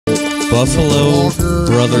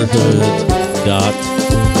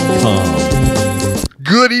BuffaloBrotherhood.com.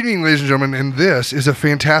 Good evening, ladies and gentlemen, and this is a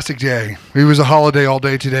fantastic day. It was a holiday all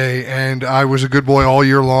day today, and I was a good boy all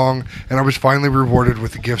year long, and I was finally rewarded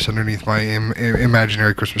with the gifts underneath my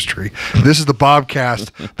imaginary Christmas tree. This is the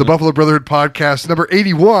Bobcast, the Buffalo Brotherhood podcast, number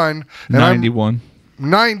 81. 91.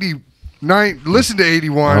 99. Listen to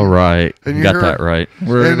 81. All right. And You got that right.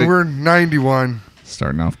 We're 91.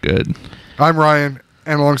 Starting off good. I'm Ryan,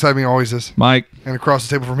 and alongside me always is Mike. And across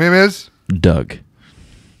the table from him is Doug.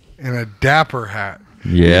 in a dapper hat.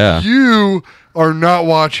 Yeah. You are not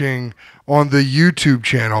watching on the YouTube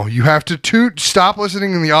channel. You have to stop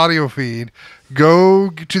listening in the audio feed. Go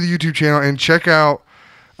to the YouTube channel and check out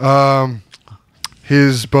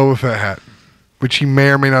his Boba Fett hat, which he may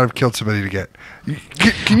or may not have killed somebody to get.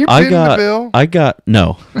 Can you pin the bill?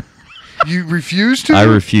 No. You refuse to? I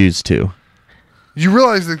refuse to. You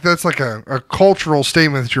realize that that's like a cultural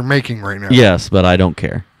statement that you're making right now. Yes, but I don't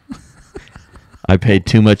care. I paid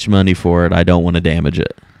too much money for it. I don't want to damage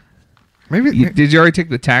it. Maybe. Did you already take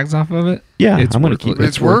the tags off of it? Yeah, I'm going to keep it.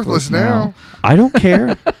 It's worthless now. I don't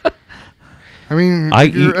care. I mean,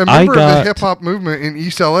 if you're a member of the hip-hop movement in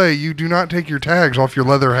East LA, you do not take your tags off your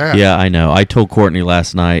leather hat. Yeah, I know. I told Courtney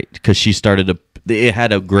last night because she started to... It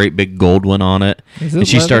had a great big gold one on it. And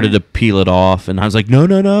she started to peel it off. And I was like, no,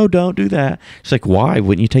 don't do that. She's like, why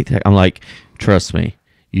wouldn't you take the tag? I'm like, trust me,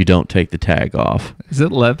 you don't take the tag off. Is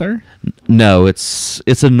it leather? No, it's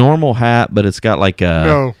a normal hat, but it's got like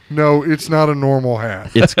a... No, it's not a normal hat.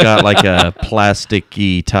 It's got like a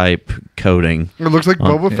plasticky type coating. It looks like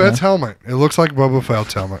Boba Fett's helmet. It looks like Boba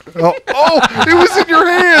Fett's helmet. Oh, it was in your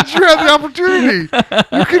hands. You had the opportunity.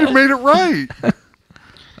 You could have made it right.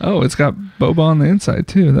 Oh, it's got boba on the inside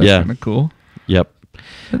too. That's kind of cool. Yep.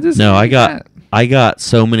 No, I got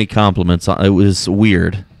so many compliments. It was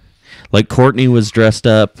weird. Like Courtney was dressed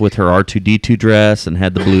up with her R2-D2 dress and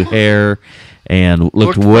had the blue hair and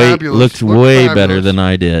looked way better than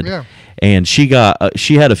I did. Yeah. And she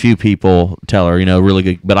had a few people tell her, really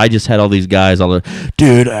good. But I just had all these guys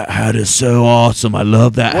dude, that hat is so awesome. I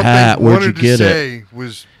love that hat. Where'd you get it? What they wanted to say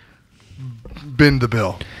was bend the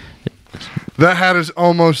bill. That hat is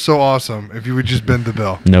almost so awesome if you would just bend the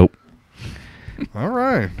bill. Nope. All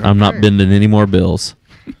right. Okay. I'm not bending any more bills.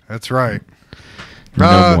 That's right.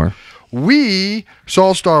 No more. We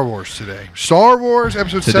saw Star Wars today. Star Wars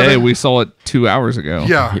Episode 7. Today we saw it 2 hours ago.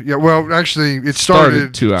 Yeah. Well, actually, it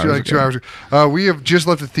started 2 hours ago. 2 hours ago. We have just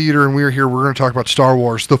left the theater, and we are here. We're going to talk about Star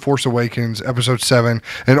Wars The Force Awakens Episode 7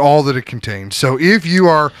 and all that it contains. So if you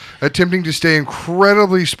are attempting to stay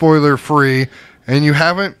incredibly spoiler-free and you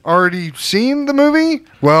haven't already seen the movie,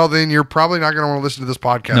 well, then you're probably not going to want to listen to this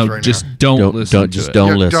podcast right just now. don't listen to it.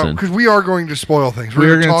 Don't listen. Because we are going to spoil things.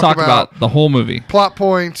 We're going to talk about the whole movie. Plot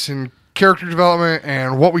points and character development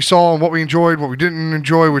and what we saw and what we enjoyed, what we didn't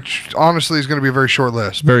enjoy, which honestly is going to be a very short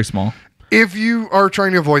list. Very small. If you are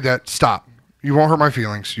trying to avoid that, stop. You won't hurt my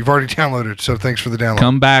feelings. You've already downloaded, so thanks for the download.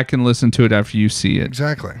 Come back and listen to it after you see it.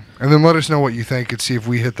 Exactly. And then let us know what you think and see if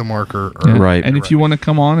we hit the marker. Right. And if you want to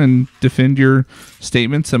come on and defend your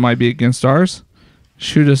statements that might be against ours,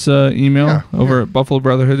 shoot us an email over at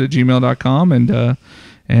buffalobrotherhood@gmail.com and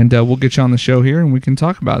we'll get you on the show here and we can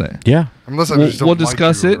talk about it. Yeah. Unless we'll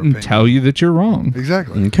discuss it and tell you that you're wrong.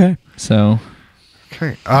 Exactly. Okay. So.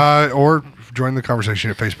 Okay. Or join the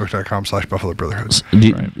conversation at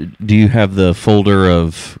facebook.com/buffalobrotherhood. Do you have the folder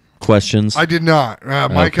of questions? I did not.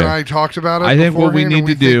 Mike and I talked about it. I think what we need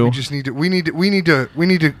to do. We need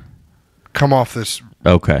to come off this.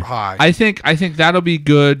 Okay. High. I think that'll be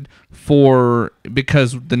good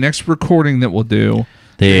because the next recording that we'll do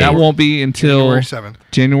that won't be until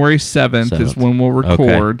January 7th is when we'll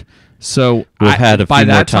record. Okay. So we've had a few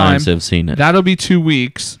more times I've seen it. That'll be 2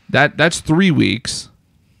 weeks. That's 3 weeks,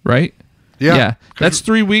 right? Yeah. That's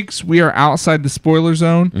 3 weeks. We are outside the spoiler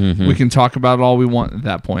zone. Mm-hmm. We can talk about all we want at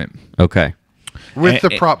that point. Okay. With the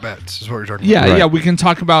prop bets is what you're talking about. Right. Yeah. We can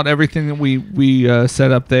talk about everything that we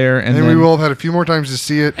set up there, and then we will have had a few more times to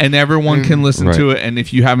see it, and everyone can listen to it. And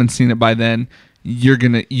if you haven't seen it by then,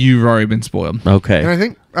 you've already been spoiled. Okay. And I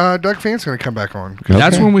think Doug Fant's going to come back on.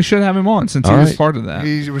 That's when we should have him on, since he was part of that.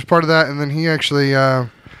 He was part of that, and then he actually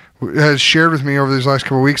has shared with me over these last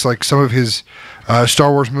couple of weeks like some of his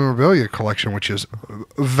Star Wars memorabilia collection, which is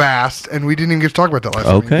vast, and we didn't even get to talk about that last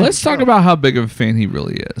time. Okay. Let's talk about how big of a fan he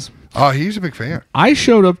really is. He's a big fan. I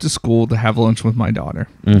showed up to school to have lunch with my daughter.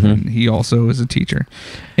 Mm-hmm. And he also is a teacher.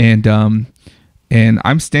 And And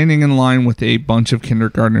I'm standing in line with a bunch of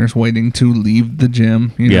kindergartners waiting to leave the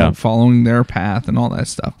gym, following their path and all that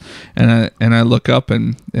stuff. And I look up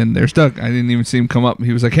and there's Doug. I didn't even see him come up.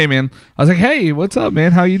 He was like, "Hey, man." I was like, "Hey, what's up,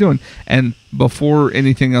 man? How you doing?" And before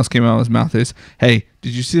anything else came out of his mouth is, "Hey,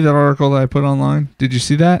 did you see that article that I put online? Did you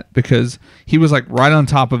see that?" Because he was like right on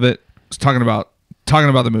top of it, was talking about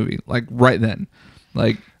the movie, like right then.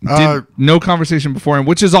 Like, no conversation beforehand,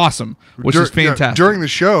 which is awesome, which is fantastic. During the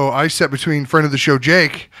show, I sat between friend of the show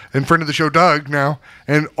Jake and friend of the show Doug now,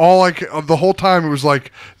 and the whole time it was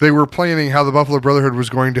like they were planning how the Buffalo Brotherhood was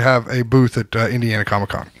going to have a booth at Indiana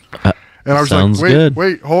Comic-Con. And I was like,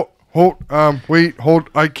 wait, hold,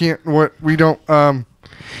 I can't, we don't, okay,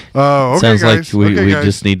 sounds guys, like we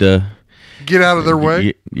just need to get out of their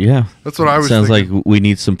way. Yeah. That's what I was thinking. Sounds like we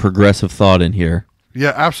need some progressive thought in here.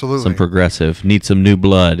 Yeah, absolutely. Some progressive. Need some new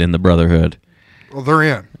blood in the Brotherhood. Well, they're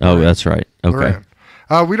in. That's right. Okay.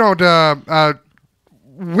 We don't.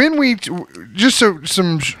 When we just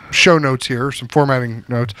some show notes here, some formatting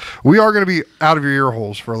notes. We are going to be out of your ear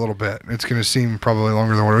holes for a little bit. It's going to seem probably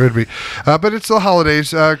longer than what it would be, but it's the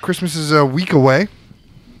holidays. Christmas is a week away.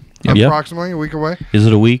 Approximately a week away. Is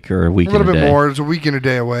it a week or a week? A little bit more. It's a week and a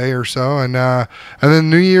day away or so, and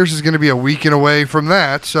then New Year's is going to be a week and away from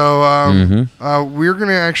that. So we're not going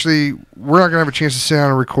to have a chance to sit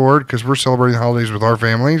down and record because we're celebrating the holidays with our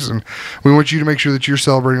families, and we want you to make sure that you're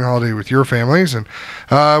celebrating the holiday with your families, and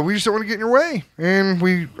we just don't want to get in your way, and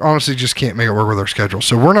we honestly just can't make it work with our schedule.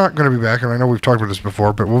 So we're not going to be back, and I know we've talked about this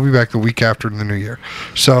before, but we'll be back the week after the New Year.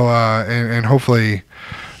 So and hopefully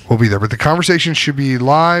we'll be there. But the conversation should be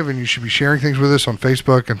live, and you should be sharing things with us on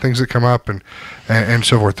Facebook and things that come up and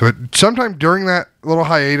so forth. But sometime during that little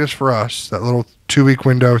hiatus for us, that little 2-week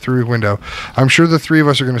window, 3-week window, I'm sure the three of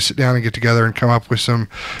us are going to sit down and get together and come up with some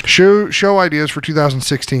show ideas for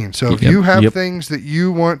 2016. So if you have things that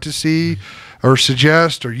you want to see or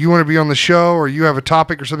suggest, or you want to be on the show, or you have a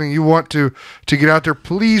topic or something you want to get out there,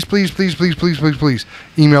 please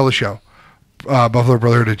email the show,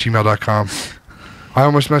 buffalobrotherhood@gmail.com. I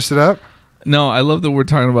almost messed it up. No, I love that we're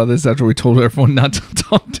talking about this after we told everyone not to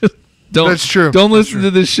talk to. That's true. Don't listen to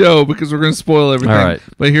this show because we're going to spoil everything. All right.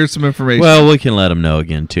 But here's some information. Well, we can let them know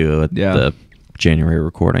again, too, at the January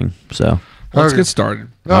recording. So let's get started.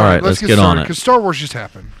 All right, let's get on it. Because Star Wars just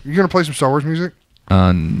happened. You going to play some Star Wars music?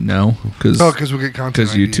 No. Because we'll get content.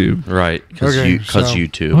 Because YouTube. Right. Because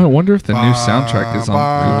YouTube. Oh, I wonder if the new soundtrack is on.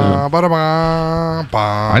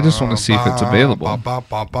 I just want to see if it's available.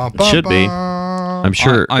 It should be. I'm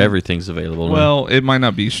sure everything's available. Well, it might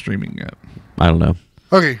not be streaming yet. I don't know.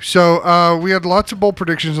 Okay, so we had lots of bold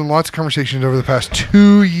predictions and lots of conversations over the past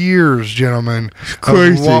 2 years, gentlemen,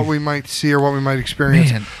 of what we might see or what we might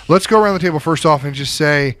experience. Man. Let's go around the table first off and just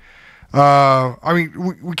say, we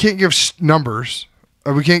can't give numbers.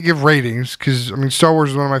 We can't give ratings because, Star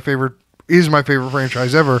Wars is my favorite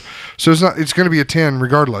franchise ever. So it's going to be a 10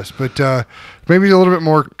 regardless. But maybe a little bit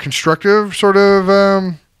more constructive sort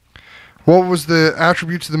of. What was the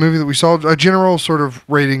attributes of the movie that we saw? A general sort of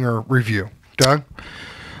rating or review. Doug?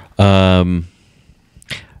 I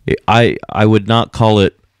would not call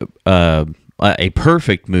it a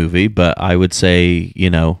perfect movie, but I would say,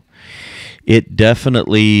 it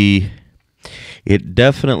definitely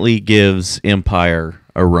gives Empire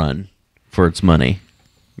a run for its money.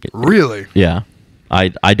 Really? Yeah.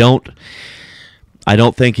 I don't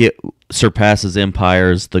think it surpasses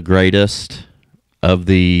Empire as the greatest of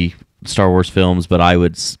the Star Wars films, but I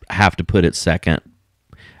would have to put it second.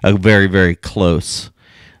 A very, very close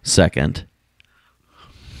second.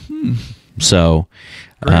 So,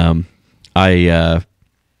 it's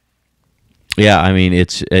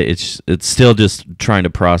still just trying to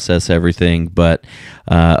process everything, but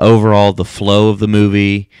overall, the flow of the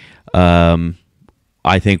movie,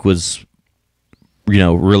 I think was,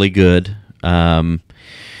 really good.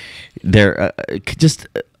 There, just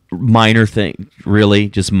minor things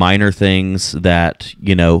that,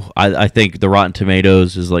 I think the Rotten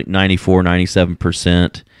Tomatoes is like 94,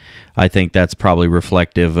 97%. I think that's probably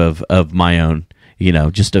reflective of my own,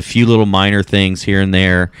 just a few little minor things here and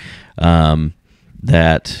there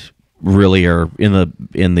that really are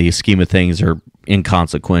in the scheme of things are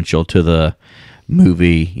inconsequential to the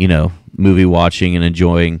movie watching and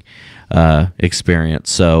enjoying experience.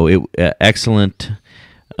 So excellent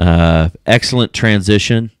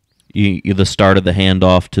transition. The start of the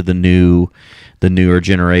handoff to the newer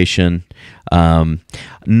generation.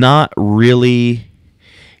 Not really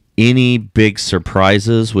any big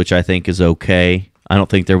surprises, which I think is okay. I don't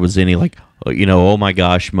think there was any oh my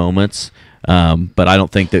gosh moments, but I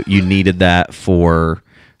don't think that you needed that for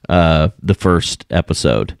the first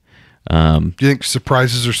episode. Do you think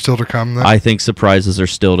surprises are still to come, then? I think surprises are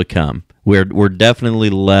still to come. We're definitely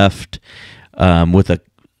left with at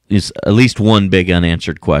least one big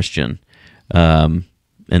unanswered question, and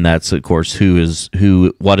that's, of course,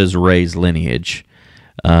 what is Rey's lineage?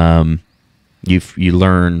 You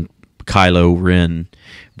learn Kylo Ren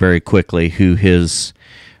very quickly who his,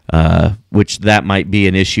 which that might be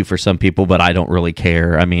an issue for some people, but I don't really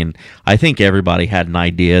care. I mean, I think everybody had an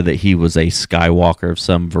idea that he was a Skywalker of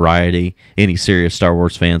some variety, any serious Star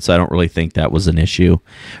Wars fan, so I don't really think that was an issue,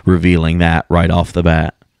 revealing that right off the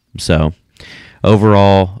bat. So,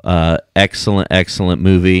 overall, excellent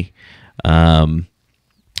movie, and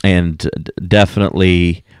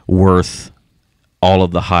definitely worth all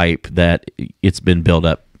of the hype that it's been built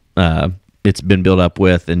up.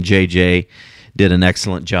 With, and JJ did an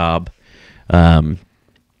excellent job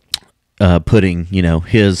putting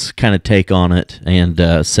his kind of take on it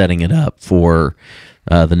and setting it up for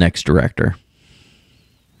the next director.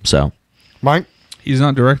 So, Mike, he's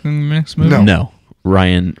not directing the next movie. No.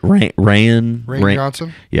 Ryan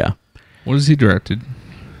Johnson. Yeah. What has he directed?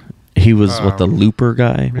 He was the Looper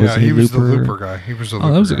guy. Yeah, he was the Looper guy. He was the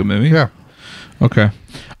Looper that was guy. a good movie. Yeah. Okay.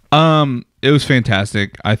 It was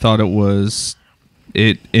fantastic. I thought it was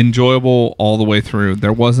enjoyable all the way through.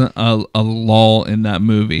 There wasn't a lull in that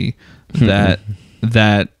movie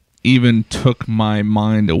that even took my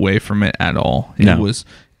mind away from it at all. It was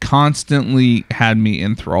constantly had me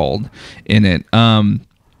enthralled in it.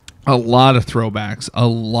 A lot of throwbacks.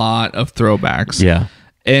 Yeah.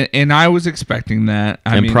 And I was expecting that.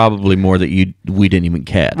 I mean, probably more that we didn't even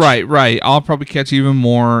catch. Right. I'll probably catch even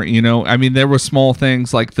more. I mean, there were small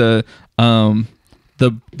things like the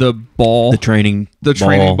ball, the training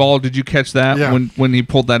ball. Did you catch that when he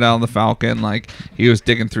pulled that out of the Falcon? Like he was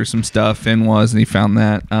digging through some stuff and he found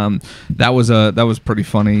that. That was pretty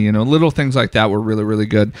funny. Little things like that were really, really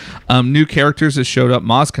good. New characters that showed up.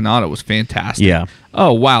 Maz Kanata was fantastic. Yeah.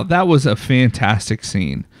 Oh wow, that was a fantastic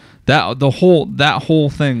scene. That whole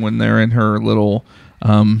thing when they're in her little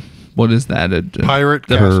what is that? Pirate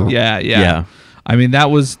castle. Yeah. I mean that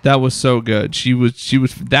was so good. She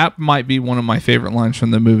was that might be one of my favorite lines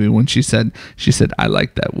from the movie when she said I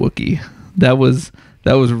like that Wookiee. That was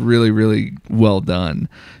really, really well done.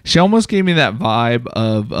 She almost gave me that vibe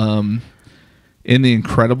of in The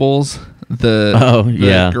Incredibles.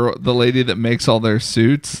 The lady that makes all their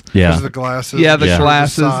suits. Yeah. The glasses. Yeah, the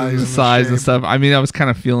glasses and the size and stuff. I mean, I was kind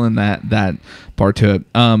of feeling that part to it.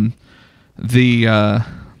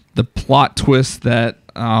 The plot twist that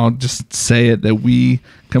I'll just say it that we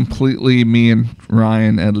completely, me and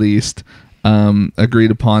Ryan at least,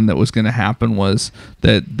 agreed upon that was going to happen was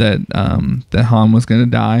that Han was going to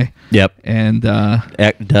die. Yep. And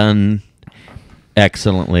done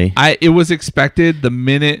excellently. It was expected the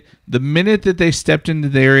minute that they stepped into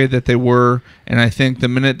the area that they were, and I think the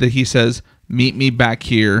minute that he says, "Meet me back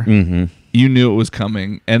here," you knew it was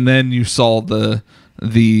coming, and then you saw the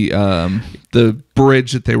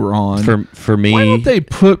bridge that they were on. For me, why don't they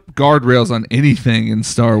put guardrails on anything in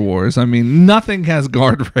Star Wars? I mean, nothing has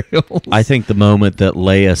guardrails. I think the moment that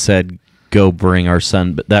Leia said, "Go bring our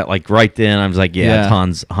son," but that right then I was like,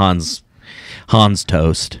 it's Han's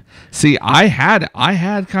toast. See, I had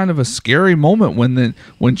kind of a scary moment when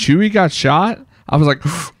Chewie got shot. I was like,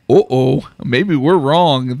 "Uh-oh, maybe we're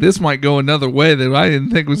wrong. This might go another way that I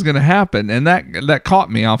didn't think was going to happen." And that caught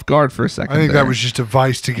me off guard for a second. I think that was just a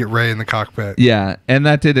device to get Rey in the cockpit. Yeah, and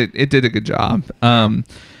that did it. It did a good job.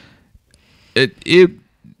 It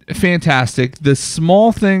fantastic. The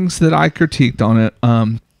small things that I critiqued on it.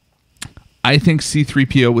 I think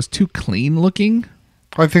C-3PO was too clean looking.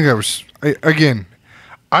 I think that was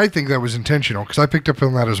I think that was intentional because I picked up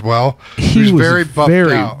on that as well. He was very buffed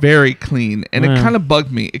out. very clean, and it kind of bugged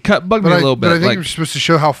me. It bugged me a little bit. But I think you're supposed to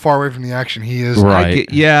show how far away from the action he is. Right.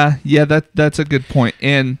 That's a good point.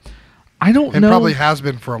 And I don't know. And probably has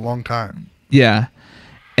been for a long time. Yeah.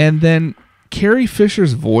 And then Carrie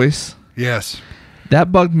Fisher's voice. Yes. That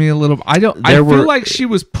bugged me a little. I feel like she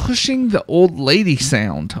was pushing the old lady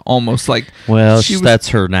sound almost like. Well, that's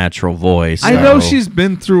her natural voice. I know she's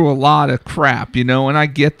been through a lot of crap, and I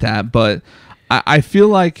get that, but I feel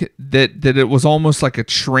like that it was almost like a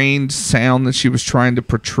trained sound that she was trying to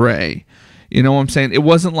portray. You know what I'm saying? It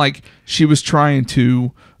wasn't like she was trying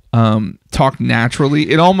to talk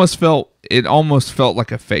naturally. It almost felt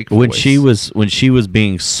like a fake voice. When she was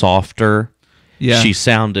being softer, she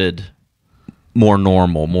sounded more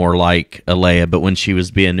normal, more like a Leia, but when she was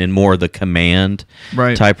being in more of the command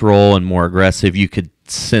type role and more aggressive, you could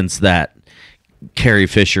sense that Carrie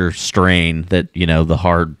Fisher strain, that the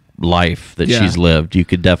hard life that she's lived. You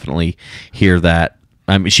could definitely hear that.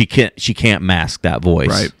 I mean, she can't mask that voice.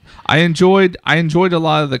 Right. I enjoyed a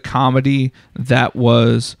lot of the comedy that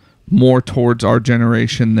was more towards our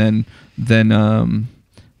generation than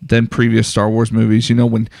previous Star Wars movies. You know,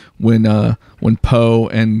 when Poe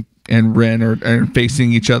and Ren are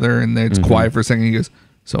facing each other and it's quiet for a second. He goes,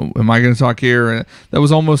 "So am I going to talk here?" And that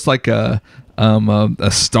was almost like a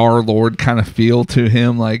Star-Lord kind of feel to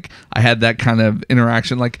him. Like I had that kind of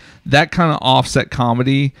interaction, like that kind of offset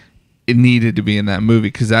comedy. It needed to be in that movie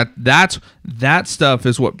because that stuff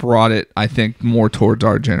is what brought it, I think, more towards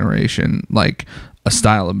our generation, like a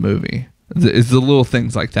style of movie. It's the little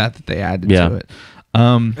things like that they added to it.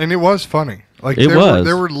 And it was funny. Like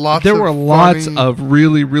there were lots of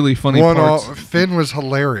really, really funny parts. Finn was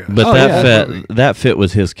hilarious. But that fit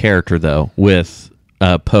with his character though, with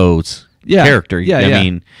Poe's character. I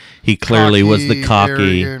mean, he clearly was the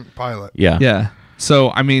cocky pilot. Yeah. So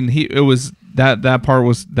I mean, it was that part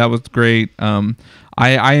was great.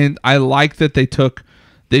 I like that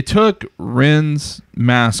they took Ren's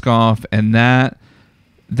mask off, and that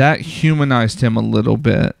humanized him a little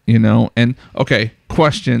bit, you know. And okay,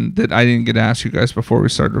 question that I didn't get to ask you guys before we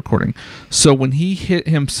started recording. So when he hit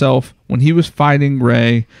himself, when he was fighting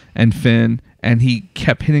Rey and Finn, and he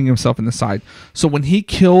kept hitting himself in the side. So when he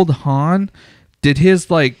killed Han, he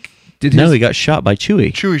got shot by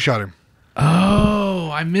Chewie. Chewie shot him. Oh,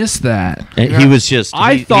 I missed that. And he was just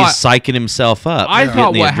he's psyching himself up. I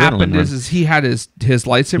thought what happened is he had his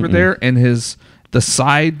lightsaber there and the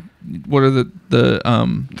side. What are the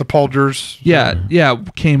Paulders? Yeah,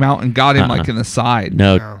 came out and got him like in the side.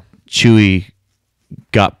 No, Chewie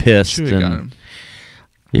got pissed. Got him.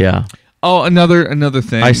 Yeah. Oh, another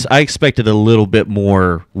thing. I expected a little bit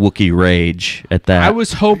more Wookiee rage at that. I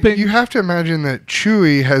was hoping. You have to imagine that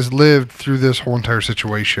Chewie has lived through this whole entire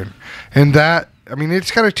situation, and that, I mean,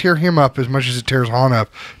 it's got to tear him up as much as it tears Han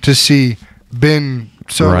up to see Ben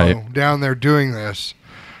Solo down there doing this.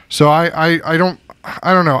 So I don't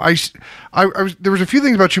know. There was a few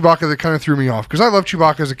things about Chewbacca that kind of threw me off because I love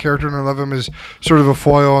Chewbacca as a character and I love him as sort of a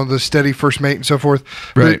foil and the steady first mate and so forth.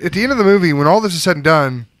 Right. But at the end of the movie, when all this is said and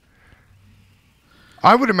done,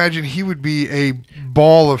 I would imagine he would be a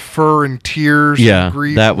ball of fur and tears and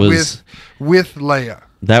grief with Leia.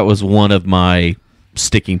 That was one of my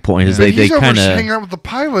sticking points. Yeah. He's over hanging out with the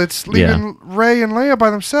pilots, leaving Rey and Leia by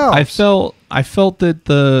themselves. I felt that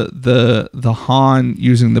the Han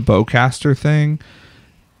using the bowcaster thing,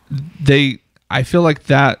 I feel like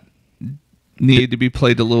that needed to be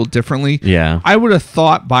played a little differently. Yeah. I would have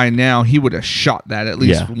thought by now he would have shot that at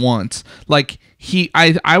least once. Like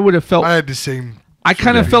I would have felt. I had the same. I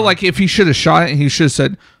kind of felt like if he should have shot it, and he should have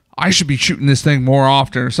said, "I should be shooting this thing more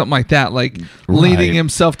often," or something like that. Like leading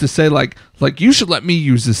himself to say, like you should let me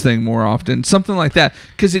use this thing more often, something like that.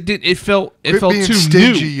 Because it felt being too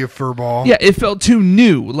stingy, new. You furball. Yeah, it felt too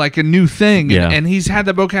new, like a new thing. Yeah. And he's had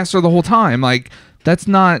the bowcaster the whole time. Like that's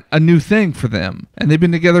not a new thing for them, and they've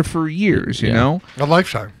been together for years. You know, a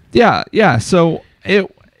lifetime. Yeah. So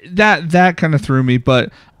that kind of threw me,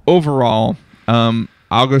 but overall,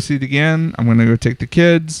 I'll go see it again. I'm gonna go take the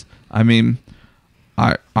kids. I mean,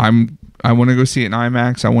 I want to go see it in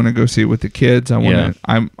IMAX. I want to go see it with the kids. I'm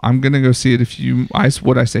gonna go see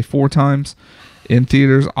it 4 times in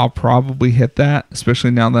theaters. I'll probably hit that,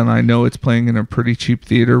 especially now that I know it's playing in a pretty cheap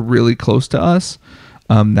theater really close to us.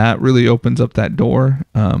 That really opens up that door.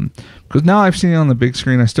 Because now I've seen it on the big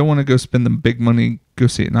screen. I still want to go spend the big money, go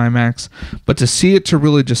see it in IMAX. But to see it, to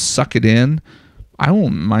really just suck it in, I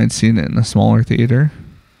won't mind seeing it in a smaller theater.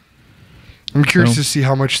 I'm curious to see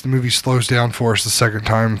how much the movie slows down for us the second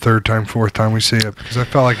time, third time, fourth time we see it, because I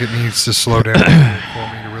felt like it needs to slow down for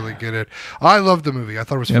me to really get it. I loved the movie. I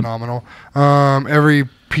thought it was phenomenal. Every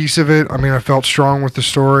piece of it, I mean, I felt strong with the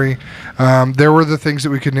story. There were the things that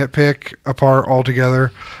we could nitpick apart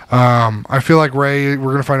altogether. I feel like we're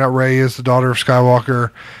going to find out Rey is the daughter of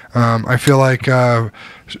Skywalker. I feel like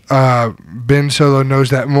Ben Solo knows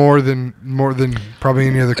that more than probably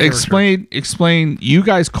any other character. Explain. You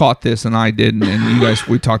guys caught this and I didn't, and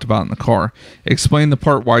we talked about it in the car. Explain the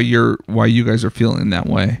part why you guys are feeling that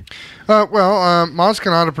way. Maz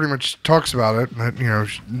Kanata pretty much talks about it. That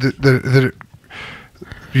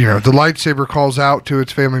the lightsaber calls out to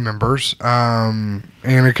its family members,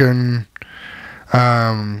 Anakin,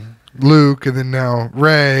 Luke, and then now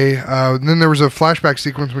Rey. And then there was a flashback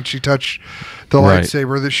sequence when she touched the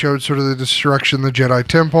lightsaber that showed sort of the destruction of the Jedi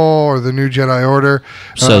Temple or the new Jedi Order.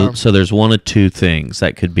 So there's one of two things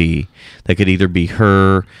that could either be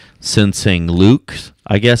her sensing Luke's,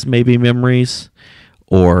 I guess, maybe memories,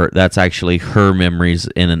 or that's actually her memories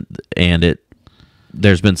and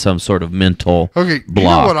there's been some sort of mental block. You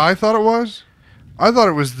know what I thought it was? I thought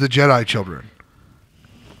it was the Jedi children.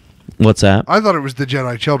 What's that? I thought it was the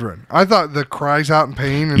Jedi children. I thought the cries out in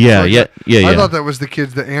pain. And Yeah. I thought that was the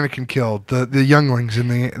kids that Anakin killed, the younglings in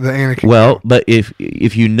the Anakin. Well, killed. but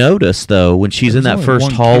if you notice though, when she's in that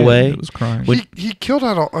first hallway, was crying. He killed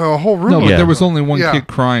out a whole room. No, but Yeah. there was only one kid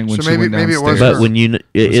crying when So she went maybe it was downstairs. but when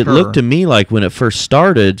it her. looked to me like when it first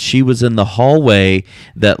started, she was in the hallway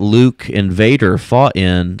that Luke and Vader fought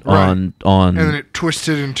in on, and then it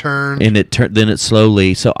twisted and turned. and it turned. Then it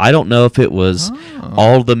slowly. So I don't know if it was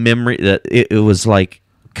all the memory that it was like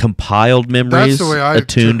compiled memories the way I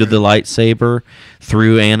attuned to took the lightsaber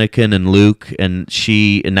through Anakin and Luke, and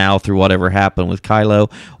now through whatever happened with Kylo,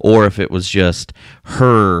 or if it was just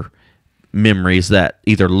her memories that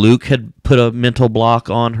either Luke had put a mental block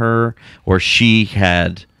on her or she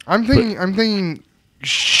had. I'm thinking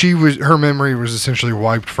her memory was essentially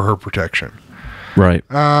wiped for her protection. Right.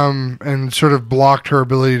 And sort of blocked her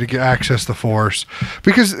ability to access the Force,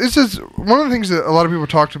 because this is one of the things that a lot of people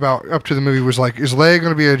talked about up to the movie was like, is Leia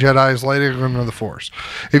going to be a Jedi? Is Leia going to know the Force?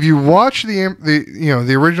 If you watch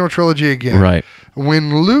the original trilogy again, Right.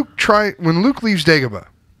 when Luke leaves Dagobah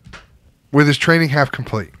with his training half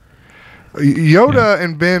complete, Yoda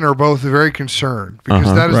and Ben are both very concerned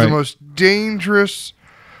because that is the most dangerous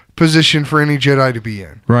position for any Jedi to be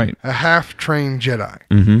in. Right. A half-trained Jedi.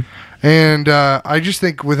 Mm-hmm. And I just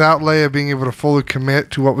think without Leia being able to fully commit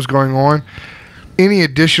to what was going on, any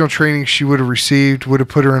additional training she would have received would have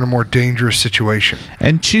put her in a more dangerous situation.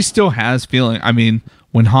 And she still has feeling. I mean,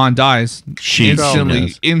 when Han dies, She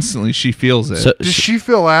instantly she feels it. So, Does she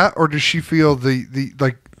feel that, or does she feel the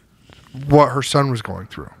like what her son was going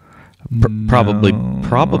through?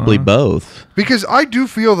 probably both. Because I do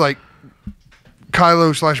feel like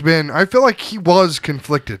Kylo/Ben, I feel like he was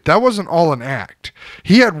conflicted. That wasn't all an act.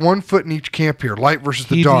 He had one foot in each camp here, light versus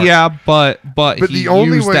the dark. Yeah, but he the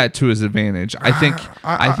only used way- that to his advantage. I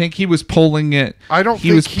think he was pulling it. I don't he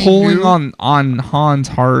think was he pulling knew- on Han's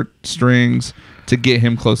heartstrings to get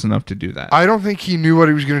him close enough to do that. I don't think he knew what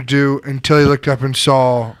he was going to do until he looked up and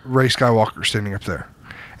saw Rey Skywalker standing up there.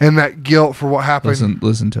 And that guilt for what happened.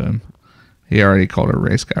 Listen to him. He already called her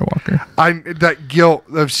Rey Skywalker. That guilt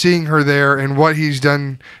of seeing her there and what he's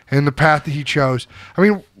done and the path that he chose. I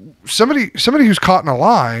mean, somebody who's caught in a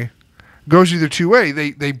lie goes either two ways.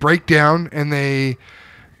 They break down and they,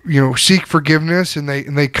 seek forgiveness and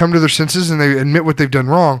they come to their senses and they admit what they've done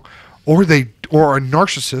wrong, or a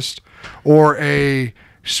narcissist, or a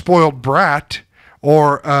spoiled brat,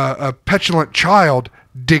 or a petulant child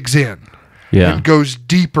digs in. Yeah. And goes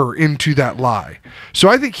deeper into that lie. So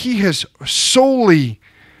I think he has solely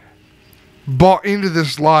bought into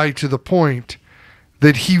this lie to the point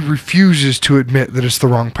that he refuses to admit that it's the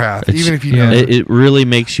wrong path, even if he knows it. It really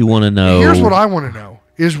makes you want to know. Here's what I want to know,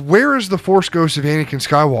 is where is the Force ghost of Anakin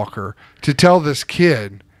Skywalker to tell this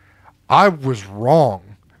kid, I was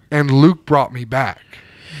wrong, and Luke brought me back?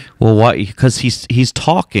 Well, why? Because he's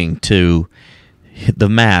talking to the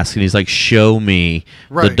mask, and he's like, show me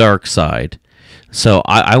the dark side. So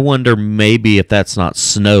I wonder maybe if that's not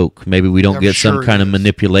Snoke, maybe we don't get some kind of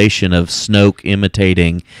manipulation of Snoke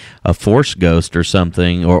imitating a Force ghost or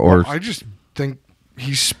something, or I just think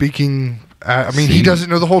he's speaking. He doesn't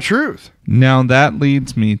know the whole truth. Now that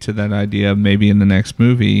leads me to that idea of maybe in the next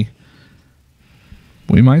movie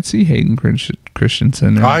we might see Hayden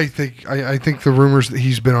Christensen. I think the rumors that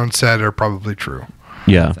he's been on set are probably true.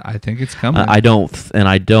 Yeah, I think it's coming. I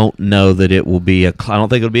don't know that it will be I don't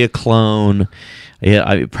think it'll be a clone.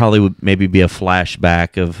 It probably would maybe be a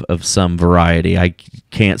flashback of some variety. I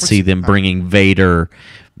can't see them bringing Vader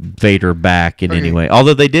back in any way.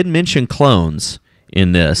 Although they did mention clones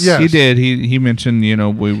in this. Yes. He did. He mentioned,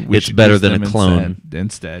 we It's should better use than them a clone.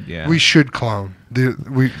 instead, yeah. We should clone.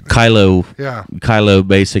 Kylo. Yeah. Kylo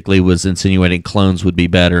basically was insinuating clones would be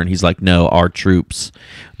better, and he's like, no, our troops,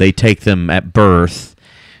 they take them at birth.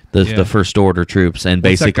 The First Order troops, and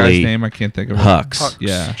What's basically that guy's name? I can't think of it. Hux.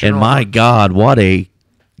 Yeah. And my God, what a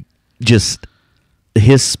just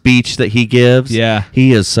his speech that he gives. Yeah.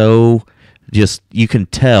 He is so just, you can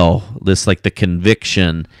tell this, like, the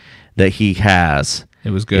conviction that he has. It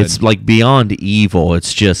was good. It's like beyond evil.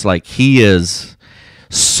 It's just like he is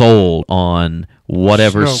sold on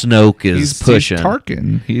whatever Snoke is pushing. He's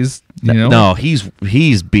Tarkin. He's No,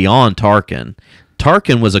 he's beyond Tarkin.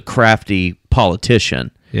 Tarkin was a crafty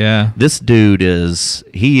politician. Yeah. This dude is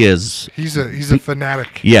he's a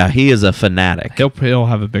fanatic. Yeah, he is a fanatic. He'll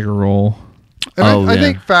have a bigger role. And I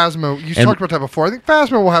think Phasma, you talked about that before. I think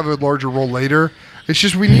Phasma will have a larger role later. It's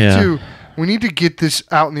just we need to get this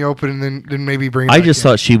out in the open and then maybe bring it I back just in.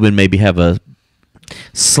 thought she would maybe have a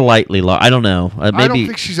slightly I don't know. Maybe I don't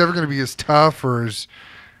think she's ever going to be as tough or as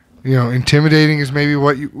intimidating is maybe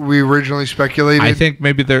what we originally speculated. I think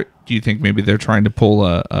maybe they're. Do you think maybe they're trying to pull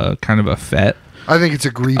a kind of a Fett? I think it's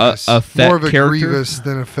a Grievous. A Fett more of a character? Grievous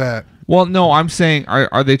than a Fett. Well, no, I'm saying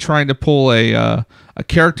are they trying to pull a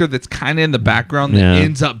character that's kind of in the background that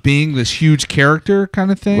ends up being this huge character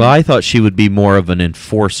kind of thing? Well, I thought she would be more of an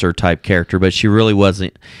enforcer type character, but she really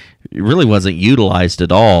wasn't. It really wasn't utilized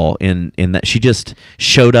at all in that she just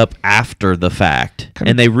showed up after the fact,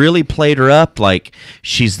 and they really played her up like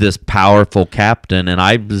she's this powerful captain. And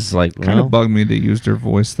I was like, kind of bugged me they used her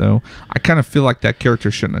voice though. I kind of feel like that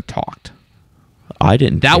character shouldn't have talked. I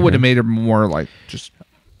didn't. That would have made her more like just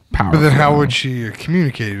powerful. But then how would she have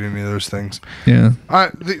communicated any of those things? Yeah.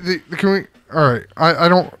 Can we? All right. I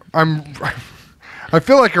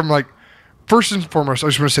feel like I'm like. First and foremost, I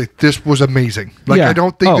just want to say this was amazing. I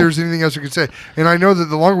don't think there's anything else you can say. And I know that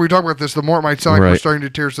the longer we talk about this, the more it might sound like we're starting to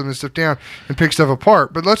tear some of this stuff down and pick stuff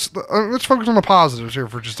apart. But let's focus on the positives here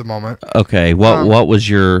for just a moment. Okay, what was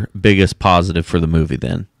your biggest positive for the movie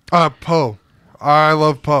then? Poe. I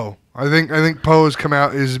love Poe. I think Poe has come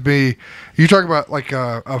out as you talk about like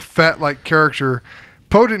a Fett like character.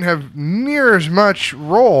 Poe didn't have near as much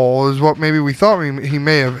role as what maybe we thought he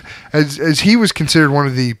may have, as he was considered one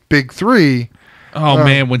of the big three. Oh,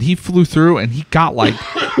 man, when he flew through and he got like,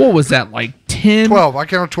 what was that, like 10? 12. I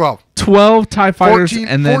counted 12. 12 TIE fighters. 14,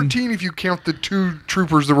 and then 14 if you count the 2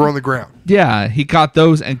 troopers that were on the ground. Yeah, he caught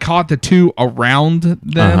those and caught the 2 around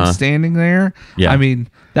them standing there. Yeah. I mean,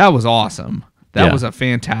 that was awesome. That was a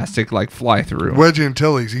fantastic like fly through. Wedge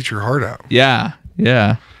Antilles, eat your heart out. Yeah.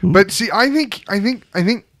 Yeah. But see, I think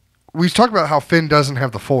we talked about how Finn doesn't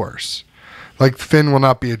have the Force. Like Finn will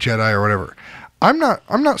not be a Jedi or whatever. I'm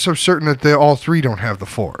not so certain that they all three don't have the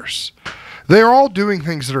Force. They are all doing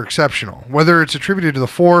things that are exceptional. Whether it's attributed to the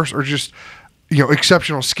Force or just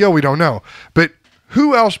exceptional skill, we don't know. But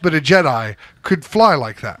who else but a Jedi could fly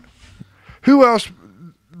like that? Who else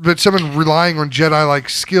but someone relying on Jedi-like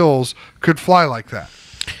skills could fly like that?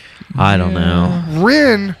 I don't know.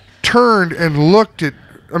 Ren turned and looked at.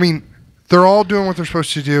 I mean, they're all doing what they're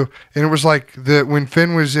supposed to do, and it was like when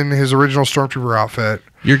Finn was in his original Stormtrooper outfit.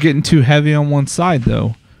 You're getting too heavy on one side,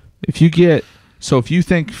 though. If you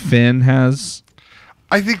think Finn has,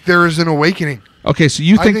 I think there is an awakening. Okay, so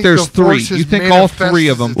you think there's the 3? You think all 3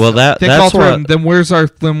 of them? Well, that's where. Then where's our?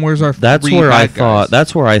 That's three where I bad thought. guys?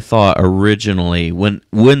 That's where I thought originally when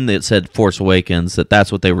it said Force Awakens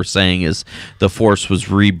that's what they were saying is the Force was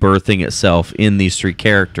rebirthing itself in these 3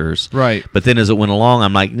 characters. Right. But then as it went along,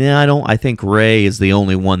 I'm like, nah, I don't. I think Rey is the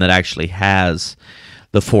only one that actually has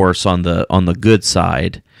the Force on the good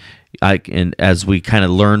side. And as we kind of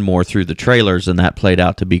learn more through the trailers, and that played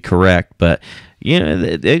out to be correct, but.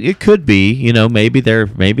 It could be. Maybe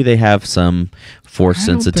they have some Force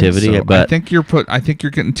sensitivity, so. but I think you're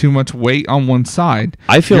getting too much weight on one side.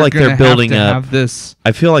 I feel like they're building up this.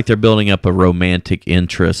 I feel like they're building up a romantic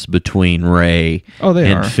interest between Rey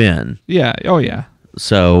and Finn. Yeah. Oh yeah.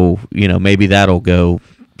 So maybe that'll go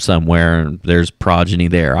somewhere, and there's progeny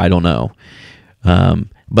there. I don't know.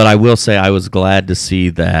 But I will say I was glad to see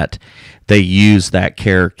that they used that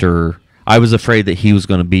character. I was afraid that he was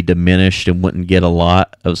going to be diminished and wouldn't get a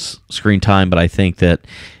lot of screen time, but I think that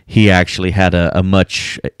he actually had a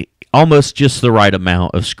much, almost just the right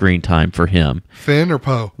amount of screen time for him. Finn or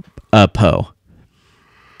Poe? Poe.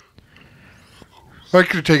 I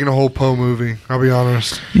could have taken a whole Poe movie, I'll be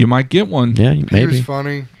honest. You might get one. Yeah, maybe. He was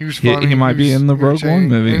funny. He might be in the Rogue One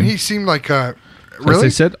movie. And he seemed like Really? Really?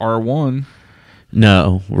 They said R1.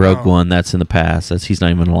 No, Rogue One, that's in the past. He's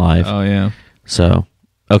not even alive. Oh, yeah. So...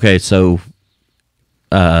 Okay, so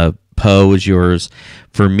Poe is yours.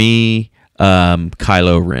 For me,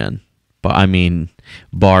 Kylo Ren. But I mean,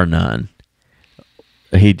 bar none.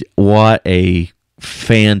 What a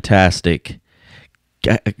fantastic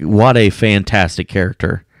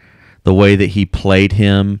character. The way that he played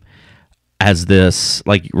him as this,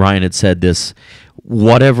 like Ryan had said, this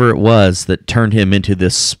whatever it was that turned him into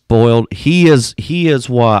this spoiled. He is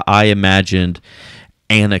what I imagined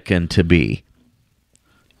Anakin to be.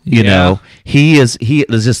 You know, he is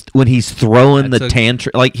just when he's throwing the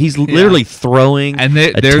tantrum, like he's literally throwing a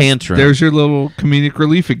tantrum. There's your little comedic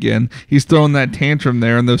relief again. He's throwing that tantrum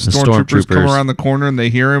there, and those stormtroopers come around the corner and they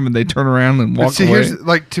hear him and they turn around and walk away. Here's,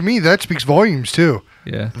 to me, that speaks volumes too.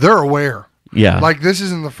 Yeah, they're aware. Yeah, like this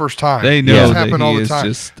isn't the first time. They know this happen all the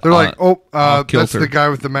time. They're like, that's the guy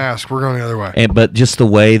with the mask. We're going the other way. But just the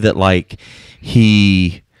way that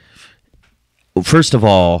he, first of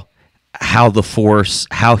all. How the Force,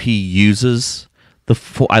 how he uses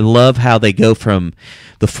I love how they go from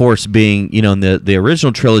the Force being, in the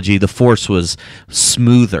original trilogy, the Force was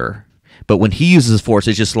smoother, but when he uses the Force,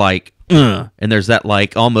 it's just like and there's that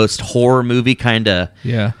like almost horror movie kind of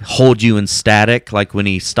hold you in static, like when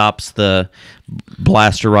he stops the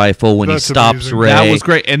blaster rifle, when That's he stops amazing. Rey. That was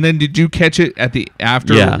great. And then did you catch it at the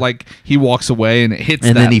after? Like he walks away and it hits,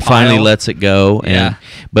 and that then he pile? finally lets it go. And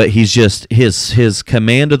but he's just his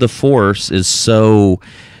command of the Force is so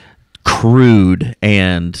crude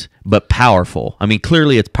but powerful. I mean,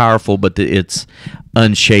 clearly it's powerful, but it's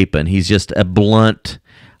unshapen. He's just a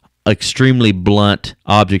extremely blunt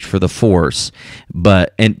object for the Force,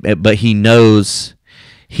 but he knows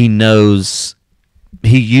he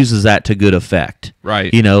uses that to good effect,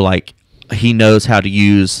 right? Like he knows how to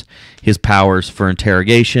use his powers for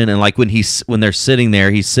interrogation, and like when they're sitting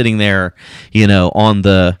there, he's sitting there, on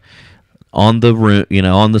the room,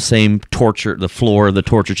 on the same the floor of the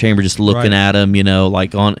torture chamber, just looking at him,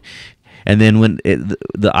 like on. And then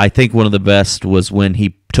I think one of the best was when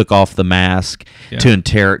he took off the mask to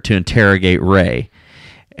interrogate Rey,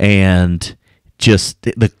 and just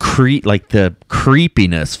the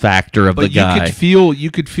creepiness factor of the guy.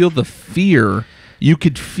 You could feel the fear. You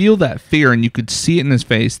could feel that fear, and you could see it in his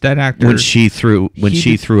face. That actor, when she threw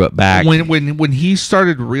it back, when he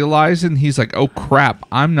started realizing, he's like, "Oh crap,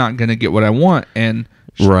 I'm not gonna get what I want," and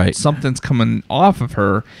something's coming off of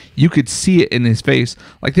her. You could see it in his face.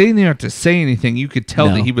 Like they didn't even have to say anything. You could tell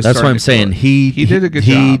that he was. That's what I'm saying. He did a good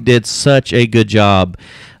job. He did such a good job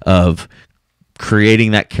of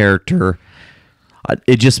creating that character.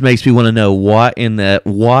 It just makes me want to know what in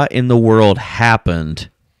the world happened.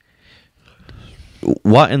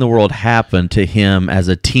 What in the world happened to him as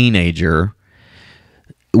a teenager?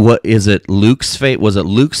 What is it? Luke's fate? Was it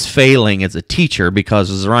Luke's failing as a teacher?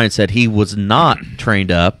 Because as Ryan said, he was not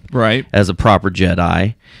trained up as a proper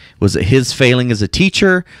Jedi. Was it his failing as a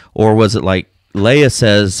teacher, or was it like Leia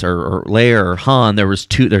says, or Leia or Han? There's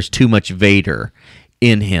too much Vader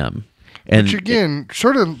in him. And which again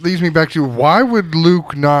sort of leads me back to, why would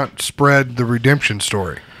Luke not spread the redemption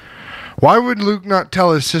story? Why would Luke not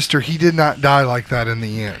tell his sister he did not die like that in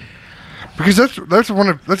the end? Because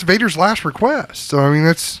that's Vader's last request. So I mean,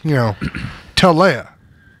 that's tell Leia,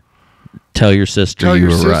 tell your sister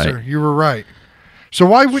you were right. So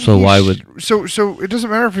why would so it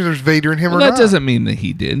doesn't matter if there's Vader in him or not. That doesn't mean that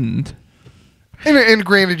he didn't. And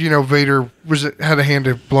granted, Vader had a hand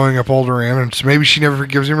of blowing up Alderaan, and so maybe she never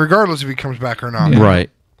forgives him, regardless if he comes back or not. Yeah. Right,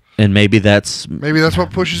 and maybe that's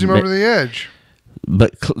what pushes him over the edge.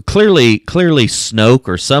 But clearly, Snoke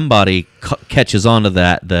or somebody catches on to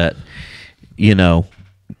that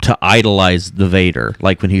to idolize the Vader.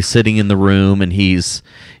 Like when he's sitting in the room and he's,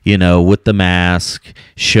 with the mask,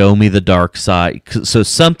 show me the dark side. So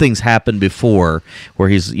something's happened before where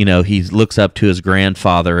he's, he looks up to his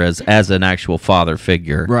grandfather as an actual father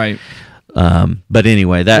figure. Right. But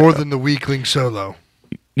anyway, that more than the weakling Solo.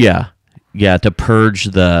 Yeah. Yeah, to purge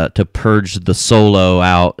the Solo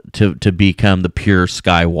out to become the pure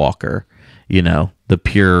Skywalker, the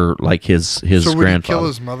pure, like his grandfather. So would he kill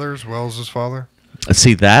his mother as well as his father?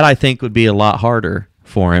 See, that I think would be a lot harder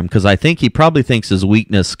for him, because I think he probably thinks his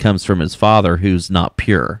weakness comes from his father, who's not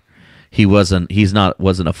pure. He wasn't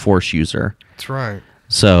a Force user. That's right.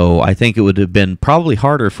 So I think it would have been probably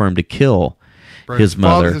harder for him to kill his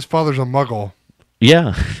mother. His father's a Muggle.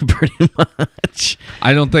 Yeah, pretty much.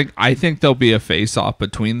 I think there'll be a face-off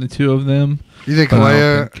between the two of them. You think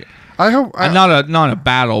Leia? I hope not a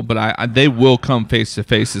battle, but they will come face to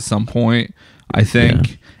face at some point, I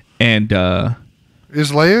think. Yeah. And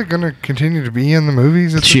is Leia going to continue to be in the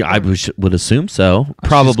movies? I would assume so.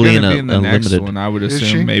 Probably in a next limited one. I would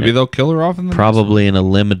assume maybe they'll kill her off in the probably in a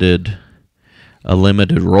limited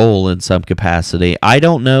role in some capacity. I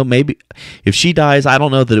don't know. Maybe if she dies, I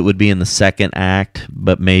don't know that it would be in the second act,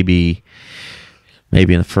 but maybe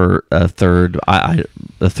in a third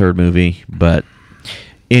movie. But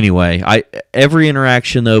anyway, every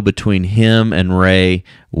interaction though between him and Rey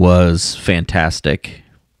was fantastic.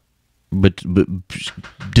 But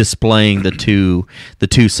displaying the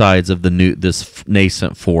two sides of this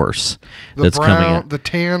nascent Force that's coming out. The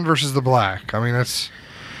tan versus the black. I mean, that's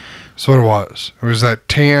what it was. It was that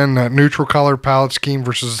tan, that neutral color palette scheme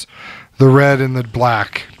versus the red and the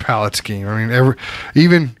black palette scheme. I mean,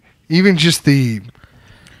 even just the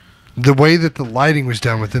way that the lighting was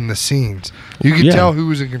done within the scenes, you could tell who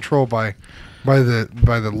was in control by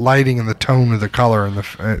the lighting and the tone of the color on the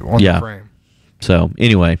frame. So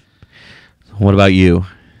anyway, what about you?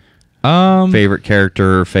 Favorite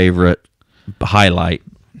character, favorite highlight?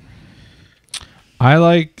 I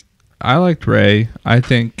liked Rey. I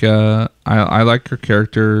think I like her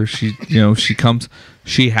character. She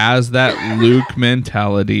has that Luke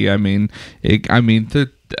mentality. I mean,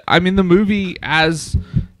 the movie as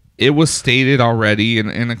it was stated already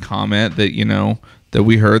in a comment that that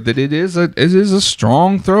we heard that it is a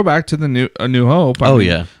strong throwback to A New Hope.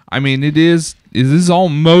 I mean, it is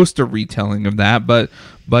almost a retelling of that, but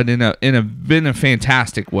in a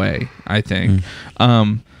fantastic way, I think.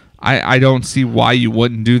 I don't see why you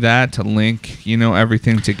wouldn't do that to link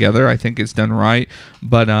everything together. I think it's done right,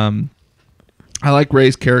 but I like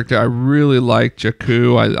Rey's character. I really like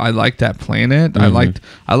Jakku. I like that planet. I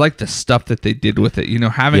liked the stuff that they did with it.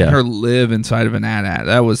 Having her live inside of an AT-AT.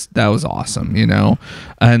 That was awesome.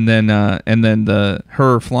 And then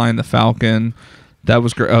her flying the Falcon. That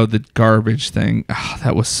was great. Oh, the garbage thing. Oh,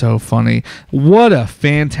 that was so funny. What a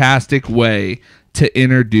fantastic way to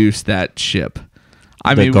introduce that ship.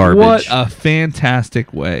 Garbage. What a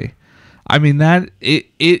fantastic way.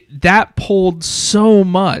 That pulled so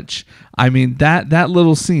much. That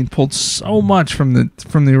little scene pulled so much from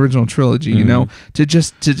the original trilogy, to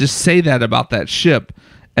just say that about that ship,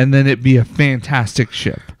 and then it be a fantastic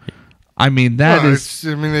ship. They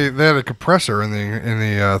had a compressor in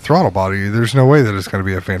the throttle body. There's no way that it's going to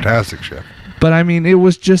be a fantastic ship. But it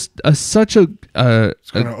was just such a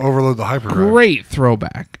it's going to overload the hyperdrive. Great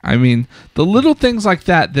throwback. The little things like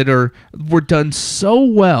that were done so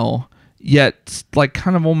well, yet like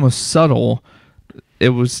kind of almost subtle. It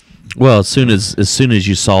was. Well, as soon as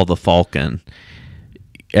you saw the Falcon,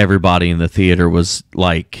 everybody in the theater was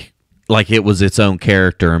like it was its own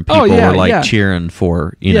character, and people were cheering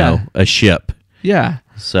for a ship. Yeah.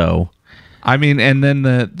 So, and then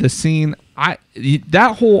the scene, I think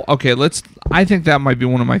that might be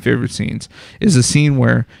one of my favorite scenes. Is the scene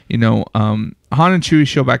where Han and Chewie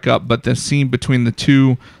show back up, but the scene between the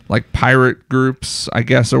two like pirate groups, I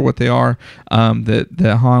guess, or what they are,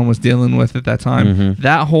 that Han was dealing with at that time. Mm-hmm.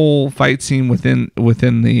 That whole fight scene within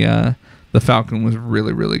the Falcon was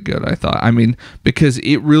really, really good, I thought. Because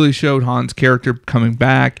it really showed Han's character coming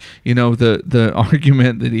back. The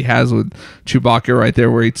argument that he has with Chewbacca right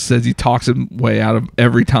there, where he says he talks him way out of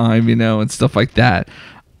every time, and stuff like that.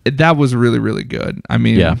 That was really, really good.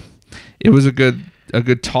 It was a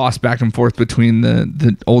good toss back and forth between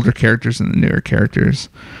the older characters and the newer characters.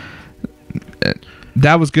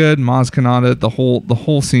 That was good. Maz Kanata, the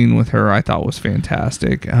whole scene with her, I thought was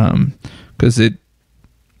fantastic, because it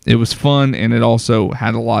was fun, and it also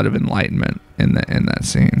had a lot of enlightenment in that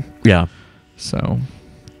scene. Yeah. So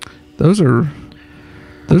those are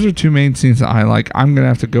two main scenes that I like. I'm gonna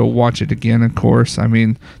have to go watch it again, of course.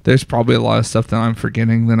 There's probably a lot of stuff that I'm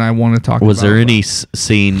forgetting that I want to talk about. Was there any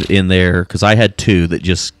scene in there? Because I had two that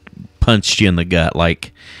just punched you in the gut,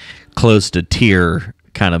 like close to tear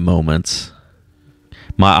kind of moments.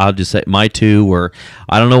 I'll just say my two were,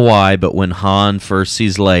 I don't know why, but when Han first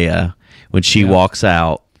sees Leia, when she walks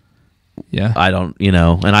out, I don't,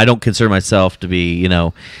 and I don't consider myself to be,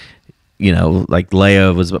 like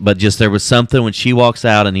Leia was, but just there was something when she walks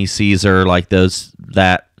out and he sees her, like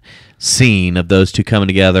that scene of those two coming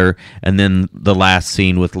together, and then the last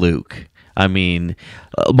scene with Luke.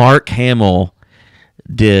 Mark Hamill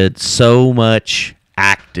did so much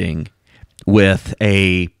acting with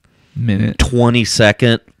a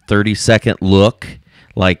 20-second, 30-second look,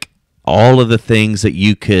 like all of the things that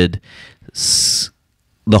you could,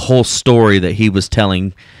 the whole story that he was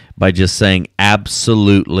telling by just saying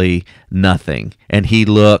absolutely nothing. And he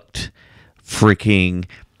looked freaking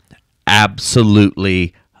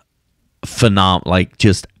absolutely phenomenal, like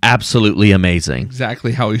just absolutely amazing.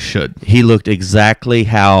 Exactly how he should. He looked exactly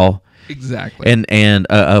how. Exactly. And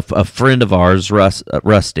a friend of ours,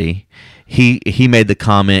 Rusty, he made the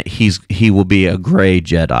comment he will be a gray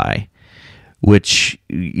Jedi, which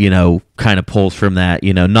kind of pulls from that,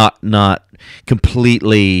 not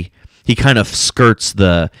completely. He kind of skirts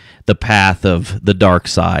the path of the dark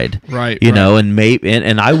side, right? And maybe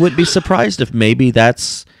and I wouldn't be surprised if maybe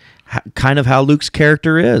that's kind of how Luke's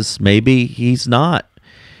character is. Maybe he's not,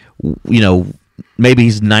 maybe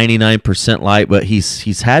he's 99% light, but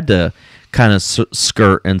he's had to kind of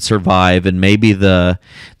skirt and survive, and maybe the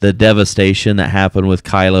devastation that happened with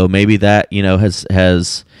Kylo, maybe that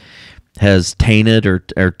has tainted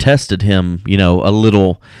or tested him, a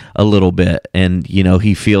little bit, and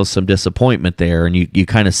he feels some disappointment there, and you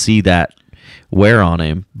kind of see that wear on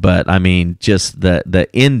him. But just the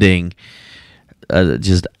ending,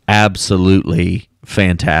 just absolutely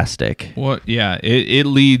fantastic. Well, yeah, it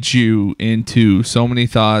leads you into so many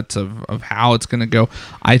thoughts of how it's going to go.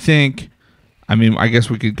 I guess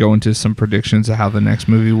we could go into some predictions of how the next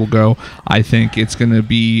movie will go. I think it's going to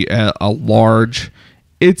be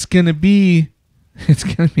it's going to be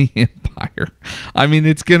Empire.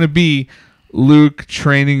 It's going to be Luke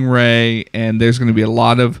training Rey, and there's going to be a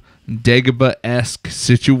lot of Dagobah-esque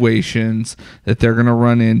situations that they're going to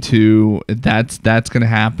run into. That's going to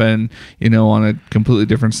happen, on a completely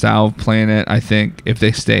different style of planet, I think, if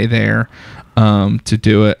they stay there to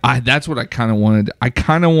do it. That's what I kind of wanted. I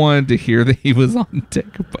kind of wanted to hear that he was on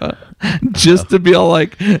Dagobah, just to be all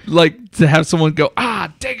like to have someone go,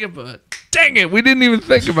 Dagobah, dang it, we didn't even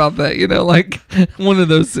think about that, like one of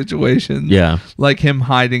those situations. Yeah, like him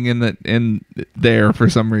hiding in there for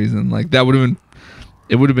some reason. Like that would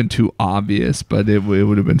have been too obvious, but it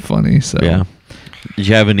would have been funny. So yeah. Did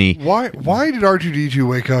you have any? Why did R2D2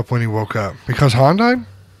 wake up when he woke up? Because Han died?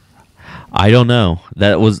 I don't know.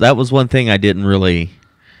 That was one thing I didn't really.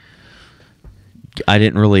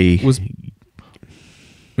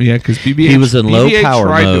 Yeah, because BB-8 he was in low power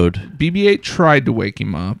mode. BB-8 tried to wake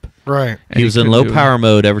him up. Right. He was in low power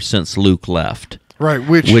mode ever since Luke left. Right,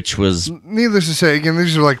 which was needless to say. Again,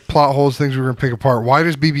 these are like plot holes, things we're gonna pick apart. Why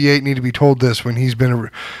does BB-8 need to be told this when he's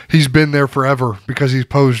been there forever because he's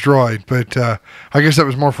Poe's droid? But I guess that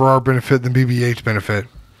was more for our benefit than BB-8's benefit.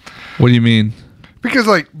 What do you mean? Because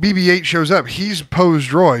like BB-8 shows up, he's Poe's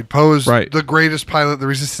droid. Poe's the greatest pilot the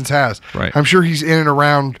Resistance has. Right. I'm sure he's in and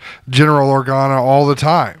around General Organa all the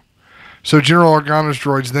time. So General Organa's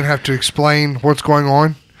droids then have to explain what's going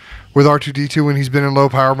on with R2D2 when he's been in low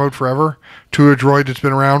power mode forever to a droid that's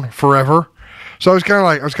been around forever. So I was kind of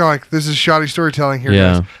like, this is shoddy storytelling here,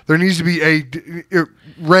 guys. There needs to be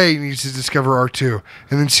Rey needs to discover R2,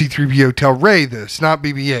 and then C-3PO tell Rey this, not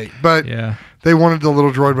BB-8. But they wanted the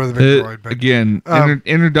little droid by the big droid. But, again,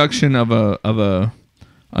 introduction of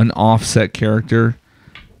an offset character.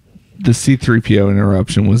 The C-3PO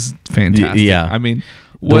interruption was fantastic. Yeah, I mean,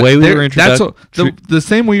 the way we were introduced, the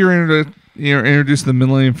same way you're introduced the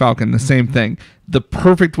Millennium Falcon, the same thing. The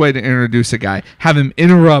perfect way to introduce a guy, have him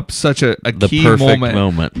interrupt such a key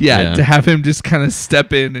moment. Yeah, to have him just kind of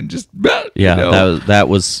step in and just that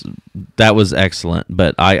was excellent.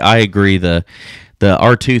 But I agree, the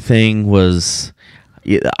R2 thing was,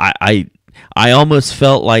 I almost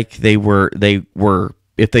felt like they were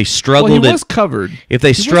if they struggled, well, he was covered. If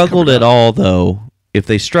they struggled at all though, it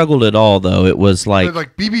was like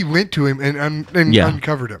BB went to him and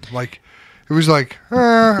uncovered him. Like it was like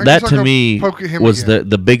that to me was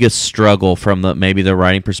the biggest struggle from maybe the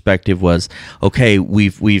writing perspective was, okay,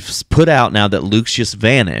 we've put out now that Luke's just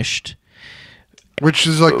vanished, which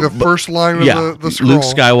is like the first line of the scroll. Luke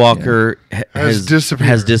Skywalker has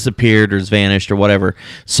disappeared or has vanished or whatever.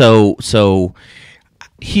 So first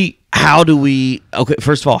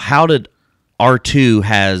of all, how did R2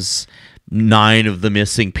 has 9 of the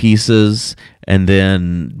missing pieces, and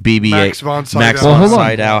then BB-8 Max von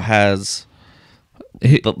Sydow has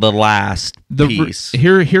the last piece.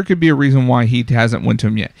 Here could be a reason why he hasn't went to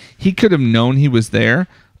him yet. He could have known he was there,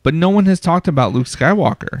 but no one has talked about Luke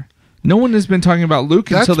Skywalker. No one has been talking about Luke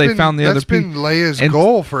until they found the other piece. That's been Leia's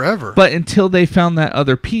goal forever. But until they found that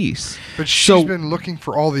other piece. But she's been looking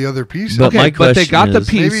for all the other pieces. But but they got the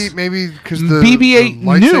piece. Maybe because the BB-8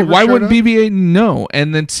 the knew. Why wouldn't BB-8 know?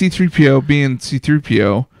 And then C-3PO being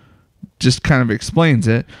C-3PO just kind of explains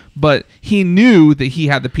it. But he knew that he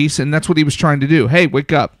had the piece, and that's what he was trying to do. Hey,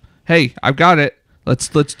 wake up. Hey, I've got it. Let's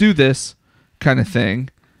do this kind of thing.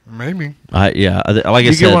 Maybe. Like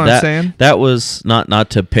I said, that was not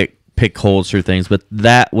to pick holes through things, but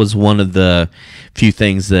that was one of the few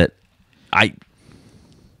things that I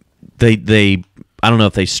don't know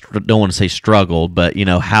if they don't want to say struggled, but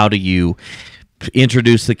how do you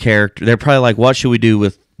introduce the character? They're probably like, what should we do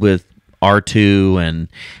with R2, and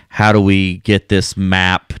how do we get this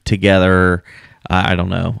map together? I don't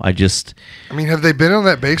know. Have they been on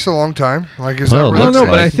that base a long time? Like, is that no,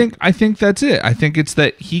 but I think that's it. I think it's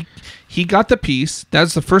that he got the piece.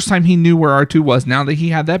 That's the first time he knew where R2 was, now that he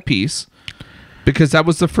had that piece. Because that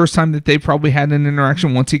was the first time that they probably had an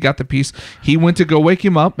interaction. Once he got the piece, he went to go wake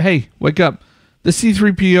him up. Hey, wake up. The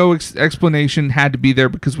C-3PO explanation had to be there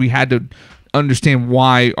because we had to understand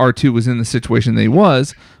why R2 was in the situation that he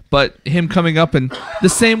was. But him coming up, and the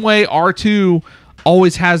same way R2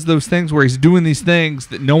 always has those things where he's doing these things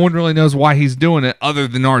that no one really knows why he's doing it other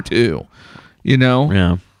than R2.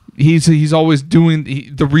 Yeah. He's always doing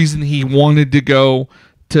the reason he wanted to go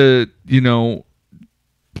to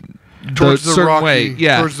towards the certain Rocky, way.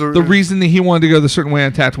 Yeah, the reason that he wanted to go the certain way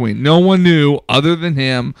on Tatooine. No one knew other than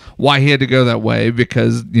him why he had to go that way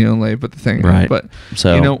because Leia put the thing right. But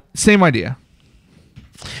same idea.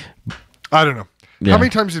 I don't know. Yeah. How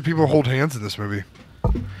many times did people hold hands in this movie?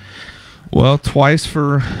 Well, twice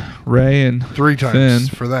for Rey and 3 times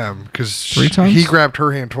for them because 3 times he grabbed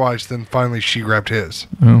her hand twice. Then finally she grabbed his.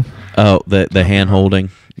 Oh, the hand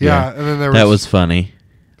holding. Yeah, and then that was funny.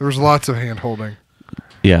 There was lots of hand holding.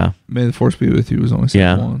 Yeah. May the Force be with you was only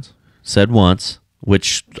said once. said once,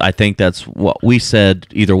 which I think that's what we said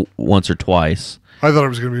either once or twice. I thought it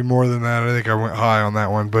was going to be more than that. I think I went high on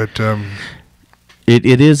that one, but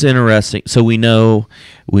it is interesting. So we know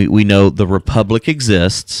the Republic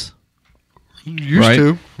exists. Used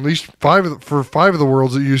to. At least five of the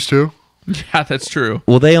worlds it used to. Yeah, that's true.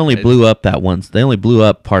 Well, they only blew up that one. They only blew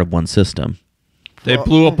up part of one system. They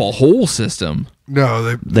blew up a whole system. No,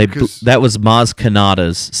 that was Maz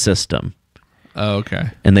Kanata's system. Oh,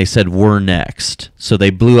 okay. And they said we're next. So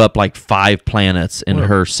they blew up like 5 planets in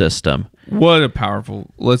her system. What a powerful.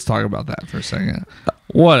 Let's talk about that for a second.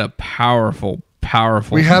 What a powerful.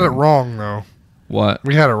 We had it wrong though. What?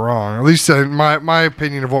 We had it wrong. At least in my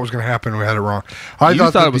opinion of what was going to happen, we had it wrong. I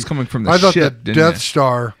thought it was coming from the ship, the Death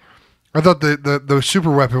Star. I thought the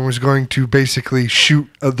super weapon was going to basically shoot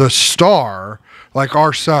the star like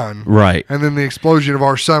our sun, right? And then the explosion of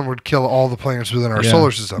our sun would kill all the planets within our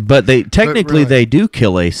solar system. But they do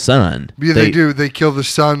kill a sun. Yeah, they do. They kill the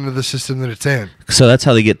sun of the system that it's in. So that's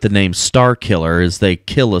how they get the name Star Killer. Is they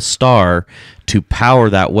kill a star to power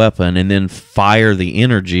that weapon and then fire the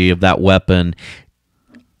energy of that weapon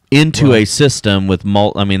into a system with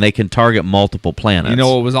they can target multiple planets. You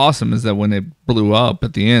know what was awesome is that when they blew up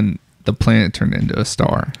at the end, the planet turned into a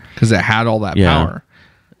star because it had all that power.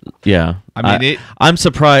 Yeah. I'm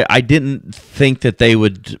surprised. I didn't think that they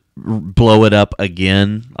would blow it up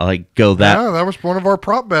again. Go that. Yeah, that was one of our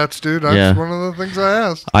prop bets, dude. That's one of the things I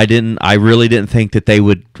asked. I really didn't think that they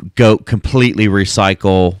would go completely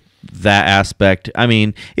recycle that aspect. I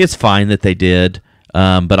mean, it's fine that they did,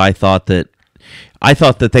 but I thought that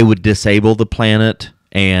they would disable the planet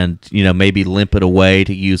and maybe limp it away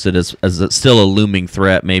to use it as still a looming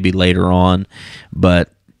threat maybe later on.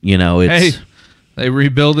 But it's. Hey. They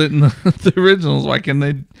rebuild it in the originals. Why can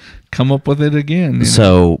they come up with it again?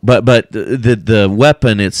 So, but the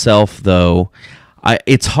weapon itself, though,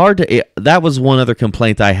 it's hard to. That was one other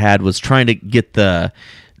complaint I had, was trying to get the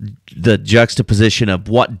juxtaposition of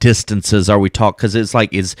what distances are we talking, because it's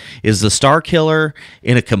like is the Star Killer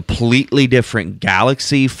in a completely different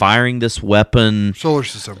galaxy firing this weapon, solar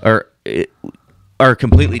system, or a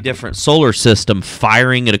completely different solar system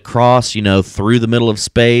firing it across, through the middle of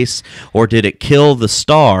space, or did it kill the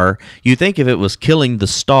star? You think if it was killing the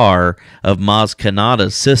star of Maz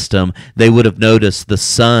Kanata's system, they would have noticed the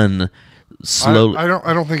sun slowly. I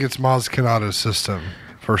don't think it's Maz Kanata's system.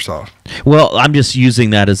 First off, well, I'm just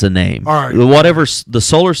using that as a name. All right. Whatever the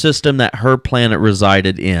solar system that her planet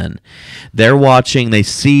resided in, they're watching. They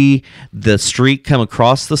see the streak come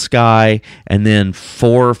across the sky, and then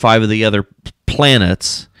 4 or 5 of the other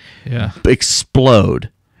planets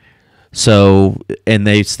explode. So, and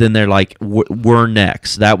they're like, we're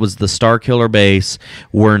next. That was the Star Killer base.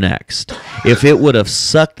 We're next. If it would have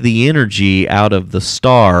sucked the energy out of the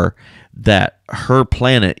star that her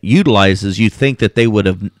planet utilizes, you think that they would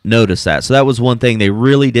have noticed that. So that was one thing they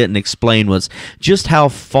really didn't explain, was just how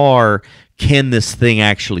far can this thing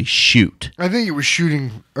actually shoot? I think it was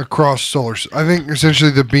shooting across solar. I think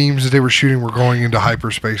essentially the beams that they were shooting were going into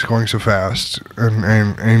hyperspace, going so fast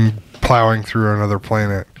and plowing through another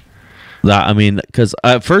planet. Because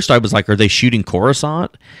at first I was like, are they shooting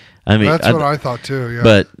Coruscant? That's what I thought too. Yeah.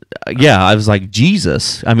 But I was like,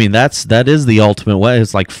 Jesus. That is the ultimate way.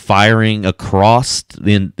 It's like firing across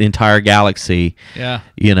the entire galaxy. Yeah.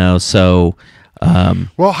 So.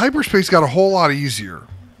 Well, hyperspace got a whole lot easier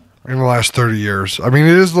in the last 30 years. It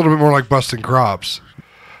is a little bit more like busting crops.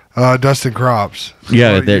 Dusting crops.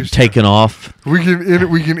 Yeah, they're taking off. We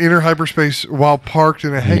can enter hyperspace while parked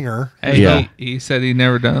in a hangar. Hey, he said he'd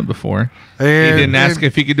never done it before. He didn't ask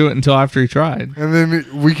if he could do it until after he tried. And then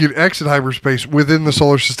we could exit hyperspace within the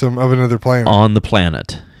solar system of another planet. On the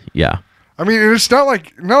planet, yeah. It's not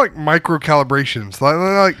like micro calibrations.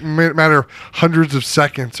 Like matter of hundreds of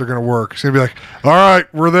seconds are going to work. It's going to be like, all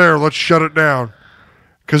right, we're there. Let's shut it down.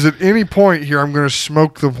 Because at any point here, I'm going to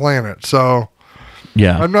smoke the planet. So.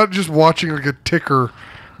 Yeah, I'm not just watching like a ticker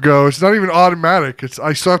go. It's not even automatic.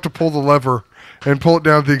 I still have to pull the lever and pull it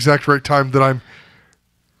down at the exact right time that I'm,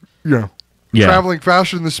 traveling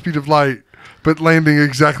faster than the speed of light, but landing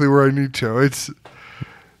exactly where I need to. It's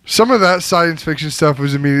some of that science fiction stuff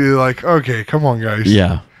was immediately like, okay, come on, guys.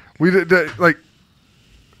 Yeah,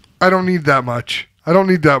 I don't need that much.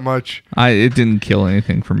 It didn't kill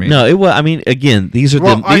anything for me. No, it was. Again, these are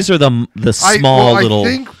the small little. I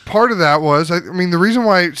think part of that was. The reason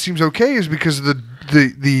why it seems okay is because of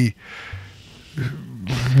the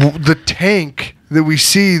tank that we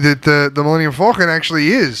see that the Millennium Falcon actually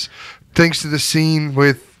is, thanks to the scene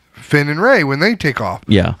with Finn and Rey when they take off.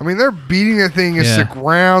 Yeah, they're beating that thing against the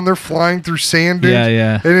ground. They're flying through sand dunes.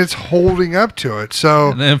 Yeah. And it's holding up to it.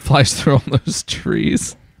 So and then it flies through all those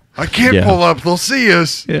trees. I can't pull up. They'll see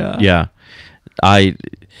us. Yeah. Yeah. I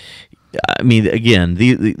mean, again,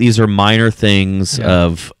 these are minor things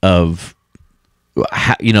of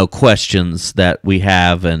questions that we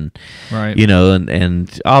have, and right.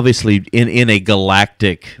 and obviously in a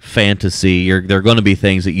galactic fantasy, there are going to be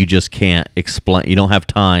things that you just can't explain. You don't have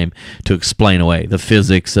time to explain away the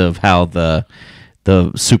physics of how the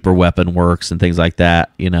super weapon works and things like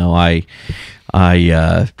that. I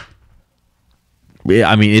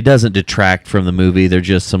mean, it doesn't detract from the movie. They're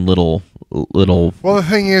just some little. Well, the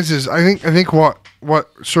thing is I think what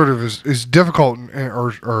sort of is difficult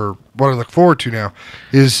or what I look forward to now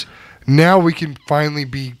is now we can finally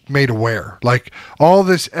be made aware. Like all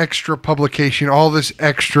this extra publication, all this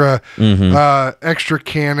extra extra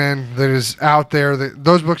canon that is out there,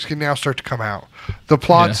 those books can now start to come out. The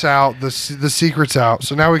plot's out, the secret's out,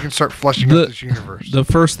 so now we can start fleshing out this universe. The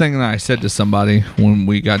first thing that I said to somebody when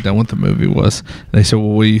we got done with the movie was, they said, well,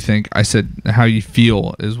 what do you think? I said, how you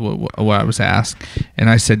feel is what I was asked. And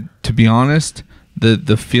I said, to be honest,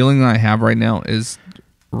 the feeling that I have right now is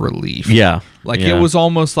relief. Yeah. It was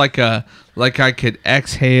almost like I could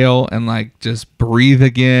exhale and like just breathe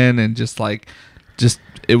again, and just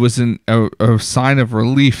it was a sign of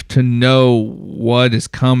relief to know what is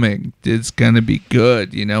coming. It's going to be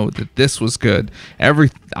good, that this was good.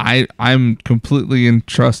 I'm completely in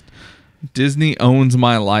trust. Disney owns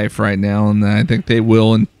my life right now, and I think they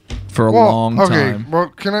will for a long time.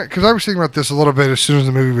 Well, because I was thinking about this a little bit as soon as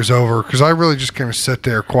the movie was over, because I really just kind of sat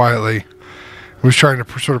there quietly. I was trying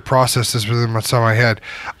to sort of process this within my head.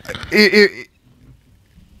 It's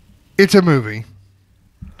a movie.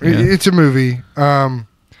 Yeah. It's a movie.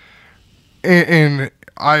 And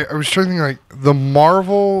I was trying to think, like, the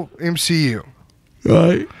Marvel MCU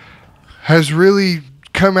has really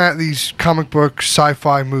come at these comic book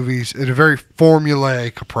sci-fi movies in a very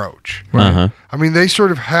formulaic approach. Right. Uh-huh. I mean, they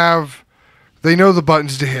sort of they know the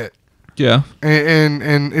buttons to hit. Yeah.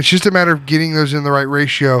 And it's just a matter of getting those in the right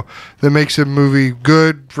ratio that makes a movie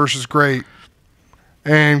good versus great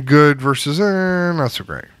and good versus not so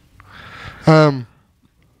great. I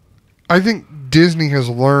think Disney has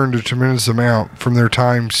learned a tremendous amount from their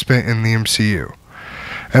time spent in the MCU.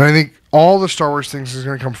 And I think all the Star Wars things that's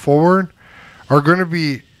going to come forward are going to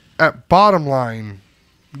be, at bottom line,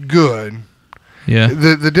 good. Yeah.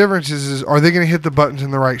 The difference is are they going to hit the buttons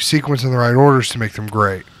in the right sequence and the right orders to make them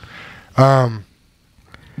great?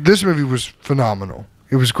 This movie was phenomenal.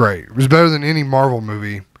 It was great. It was better than any Marvel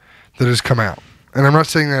movie that has come out. And I'm not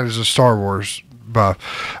saying that as a Star Wars buff.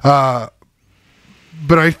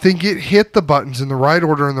 But I think it hit the buttons in the right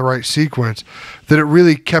order and the right sequence, that it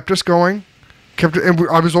really kept us going. And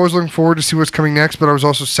I was always looking forward to see what's coming next, but I was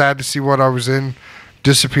also sad to see what I was in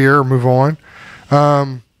disappear or move on.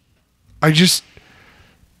 I just,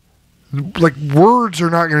 like, words are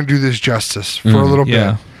not going to do this justice for a little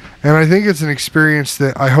bit. And I think it's an experience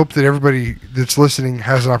that I hope that everybody that's listening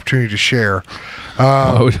has an opportunity to share.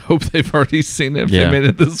 I would hope they've already seen it if they made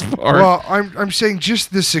it this far. Well, I'm saying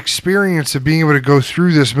just this experience of being able to go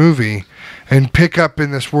through this movie and pick up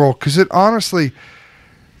in this world, because it honestly,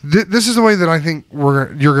 this is the way that I think you're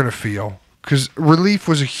going to feel. Because relief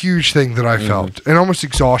was a huge thing that I felt, and almost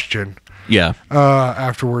exhaustion. Yeah.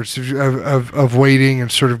 Afterwards of waiting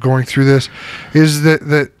and sort of going through this, is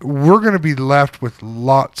that we're going to be left with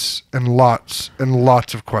lots and lots and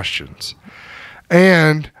lots of questions,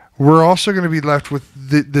 and we're also going to be left with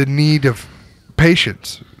the need of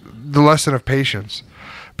patience, the lesson of patience,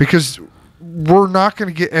 because we're not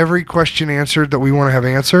going to get every question answered that we want to have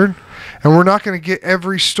answered, and we're not going to get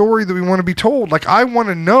every story that we want to be told. Like, I want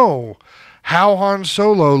to know how Han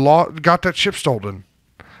Solo got that ship stolen.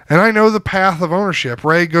 And I know the path of ownership.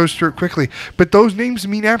 Rey goes through it quickly. But those names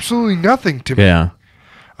mean absolutely nothing to me. Yeah.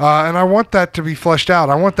 And I want that to be fleshed out.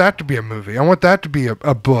 I want that to be a movie. I want that to be a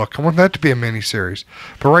book. I want that to be a miniseries.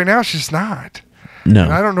 But right now, it's just not. No.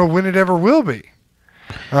 And I don't know when it ever will be.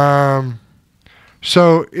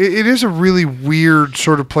 So it is a really weird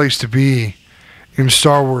sort of place to be in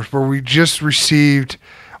Star Wars, where we just received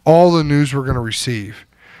all the news we're going to receive.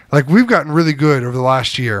 Like, we've gotten really good over the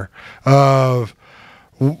last year of,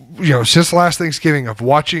 since last Thanksgiving, of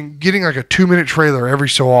getting like a 2-minute trailer every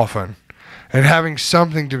so often and having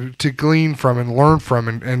something to glean from and learn from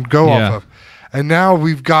and go off of. And now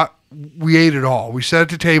we ate it all. We sat at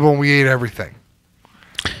the table and we ate everything.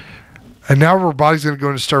 And now our body's going to go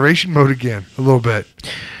into starvation mode again a little bit.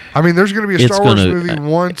 I mean, there's going to be a Star Wars movie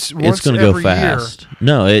once it's going to go fast. Year.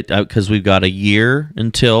 No, because we've got a year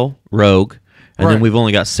until Rogue, and then we've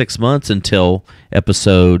only got 6 months until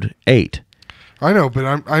Episode 8. I know, but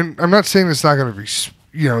I'm not saying it's not going to be,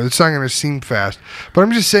 it's not going to seem fast. But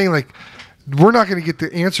I'm just saying, like, we're not going to get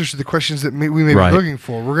the answers to the questions that we may be looking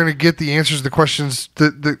for. We're going to get the answers to the questions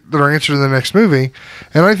that are answered in the next movie.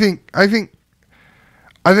 And I think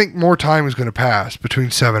more time is going to pass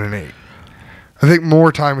between 7 and 8. I think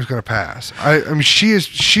more time is going to pass. I mean,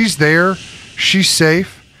 she's there. She's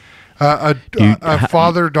safe. A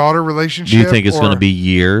father-daughter relationship. Do you think it's going to be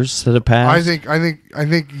years that have passed? I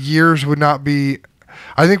think years would not be.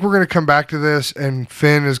 I think we're going to come back to this, and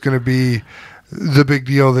Finn is going to be the big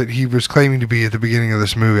deal that he was claiming to be at the beginning of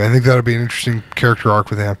this movie. I think that'll be an interesting character arc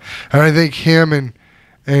with him, and I think him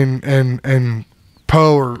and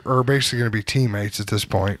Poe are basically going to be teammates at this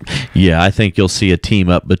point. Yeah, I think you'll see a team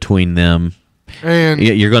up between them, and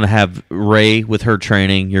you're going to have Rey with her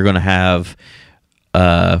training. You're going to have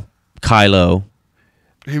Kylo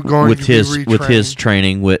with his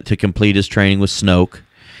training to complete his training with Snoke.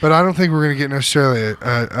 But I don't think we're going to get necessarily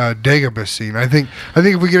a Dagobah scene. I think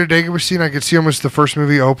if we get a Dagobah scene, I could see almost the first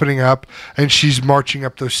movie opening up and she's marching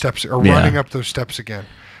up those steps or running up those steps again.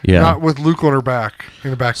 Yeah. Not with Luke on her back in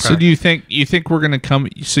the backpack. So do you think we're going to come?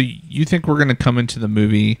 So you think we're going to come into the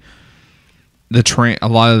movie? A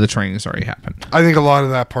lot of the training has already happened. I think a lot of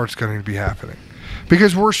that part's going to be happening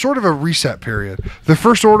because we're sort of a reset period. The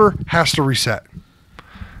First Order has to reset.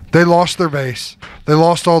 They lost their base. They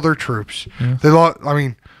lost all their troops. Yeah. They lost. I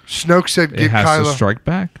mean, Snoke said, "Get Kylo." It has to strike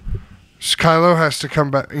back. Kylo has to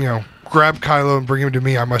come back. Grab Kylo and bring him to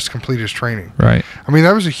me. I must complete his training. Right. I mean,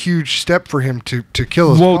 that was a huge step for him to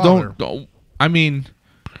kill his father. Don't. I mean,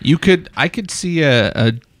 I could see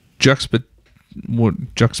a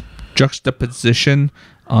juxtaposition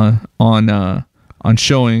on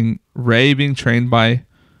showing Rey being trained by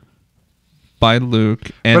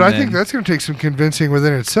Luke, but I think that's going to take some convincing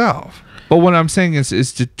within itself. But what I'm saying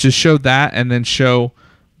is to show that, and then to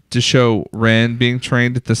show Ren being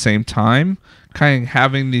trained at the same time, kind of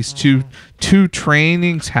having these two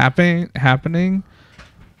trainings happening.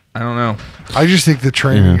 I don't know. I just think the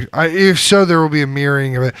training. If so, there will be a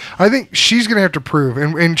mirroring of it. I think she's going to have to prove,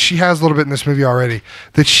 and she has a little bit in this movie already,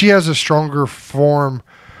 that she has a stronger form.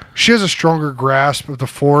 She has a stronger grasp of the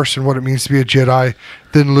Force and what it means to be a Jedi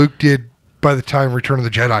than Luke did by the time Return of the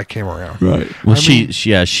Jedi came around. Right. Well, she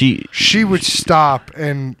would stop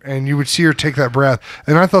and you would see her take that breath.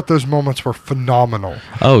 And I thought those moments were phenomenal.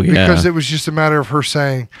 Oh, yeah. Because it was just a matter of her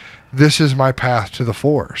saying, this is my path to the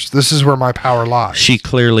Force. This is where my power lies. She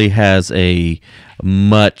clearly has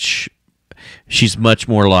she's much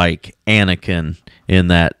more like Anakin in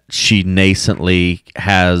that she nascently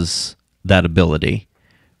has that ability.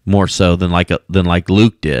 More so than like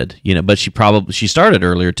Luke did, but she started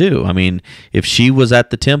earlier too. I mean, if she was at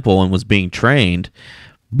the temple and was being trained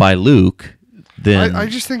by Luke, then I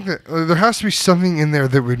just think that there has to be something in there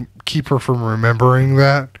that would keep her from remembering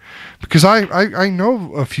that, because I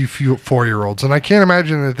know a few 4-year-olds and I can't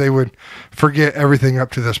imagine that they would forget everything up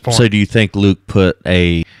to this point. So do you think Luke put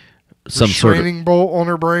some sort of training bolt on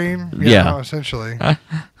her brain? Yeah, essentially.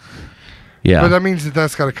 Yeah, but that means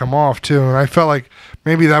that's got to come off too, and I felt like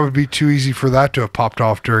maybe that would be too easy for that to have popped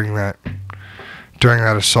off during that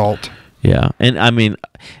assault. Yeah, and I mean,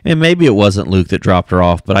 and maybe it wasn't Luke that dropped her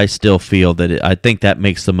off, but I still feel that I think that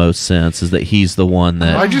makes the most sense is that he's the one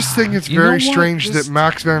that. I just think it's very strange that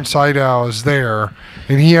Max von Sydow is there,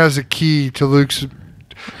 and he has a key to Luke's.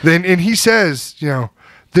 And he says,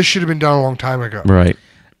 this should have been done a long time ago. Right.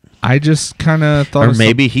 I just kind of thought, or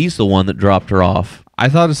maybe he's the one that dropped her off. I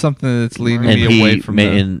thought of something that's leading me away from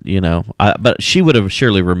that. But she would have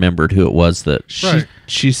surely remembered who it was that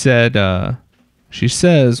she said. She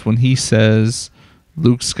says when he says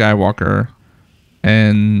Luke Skywalker,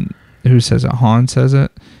 and who says it? Han says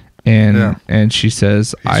it, and she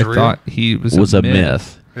says, "I thought he was a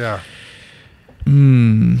myth." Yeah.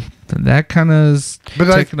 That kind of is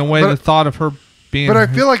taking away the thought of her being. But I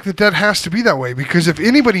feel like that has to be that way, because if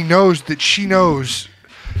anybody knows that she knows.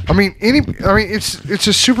 It's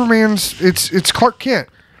a Superman's. It's Clark Kent.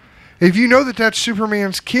 If you know that that's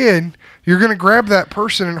Superman's kid, you're going to grab that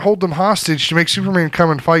person and hold them hostage to make Superman come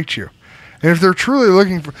and fight you. And if they're truly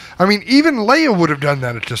looking for, even Leia would have done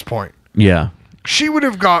that at this point. Yeah, she would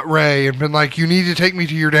have got Rey and been like, "You need to take me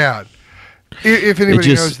to your dad." If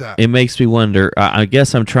anybody knows that, it makes me wonder. I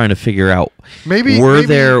guess I'm trying to figure out. Maybe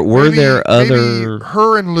there other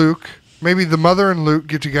her and Luke. Maybe the mother and Luke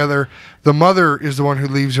get together. The mother is the one who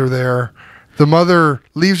leaves her there. The mother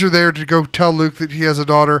leaves her there to go tell Luke that he has a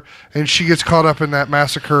daughter, and she gets caught up in that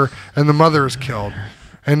massacre, and the mother is killed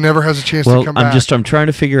and never has a chance to come back. I'm trying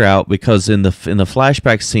to figure out, because in the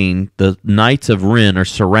flashback scene, the Knights of Ren are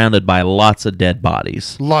surrounded by lots of dead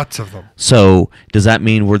bodies. Lots of them. So does that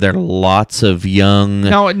mean were there lots of young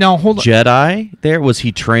hold on. Jedi there? Was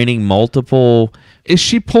he training multiple is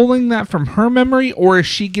she pulling that from her memory, or is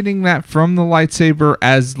she getting that from the lightsaber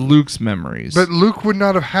as Luke's memories? But Luke would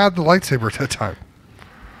not have had the lightsaber at that time.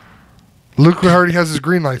 Luke already has his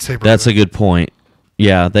green lightsaber. That's a good point.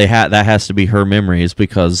 Yeah, that has to be her memories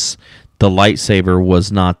because the lightsaber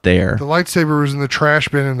was not there. The lightsaber was in the trash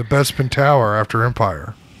bin in the Bespin Tower after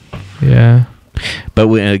Empire. Yeah. But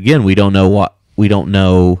we don't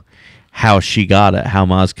know how she got it, how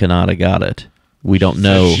Maz Kanata got it. We don't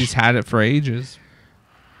know. She's had it for ages.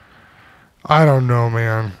 I don't know,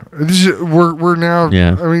 man. We're now.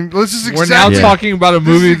 Yeah. I mean, this is We're exactly. now talking about a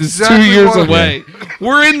movie that's exactly 2 years what- away.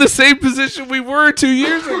 We're in the same position we were 2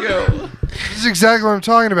 years ago. This is exactly what I'm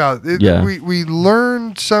talking about. We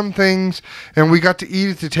learned some things, and we got to eat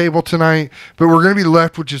at the table tonight. But we're going to be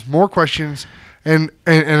left with just more questions and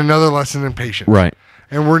another lesson in patience. Right.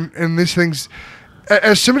 And these things.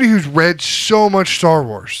 As somebody who's read so much Star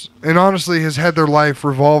Wars and honestly has had their life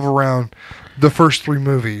revolve around the first 3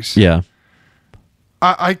 movies. Yeah.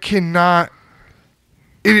 I cannot.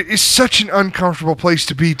 It is such an uncomfortable place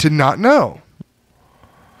to be to not know.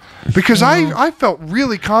 Because I felt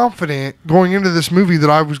really confident going into this movie that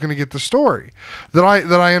I was going to get the story, that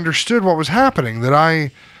I understood what was happening, that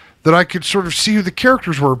I could sort of see who the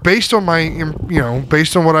characters were based on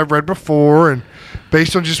based on what I've read before and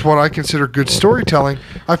based on just what I consider good storytelling.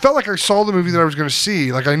 I felt like I saw the movie that I was going to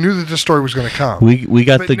see, like I knew that the story was going to come. We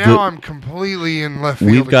got but the now good. I'm completely in left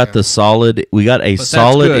field. We've got again. the solid. We got a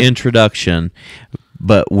solid introduction,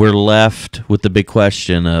 but we're left with the big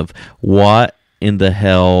question of what in the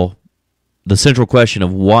hell. The central question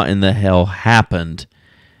of what in the hell happened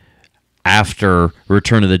after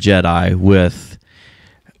Return of the Jedi with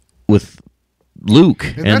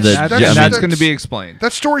Luke And That's going to be explained.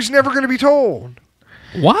 That story's never going to be told.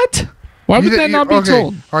 What? Why would that not be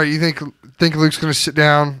told? All right, you think Luke's going to sit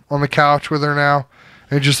down on the couch with her now,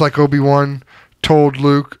 and just like Obi-Wan told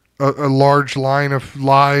Luke a large line of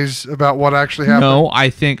lies about what actually happened? No, I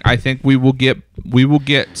think we will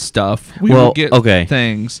get stuff. We will get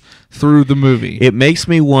things through the movie. It makes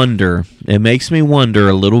me wonder. It makes me wonder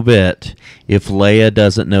a little bit if Leia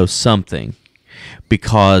doesn't know something,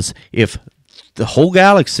 because if the whole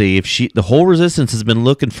galaxy, the whole Resistance has been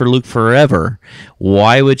looking for Luke forever,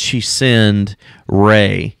 why would she send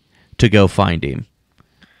Rey to go find him?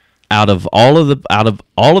 Out of all of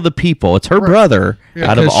the people, it's her brother. Yeah,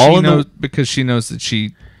 out of all of them, because she knows that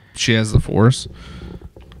she has the Force.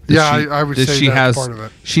 I would say that's part of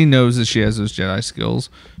it. She knows that she has those Jedi skills.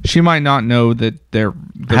 She might not know that they're.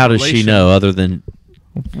 How does she know? Other than,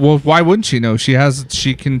 well, why wouldn't she know? She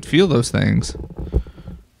can feel those things,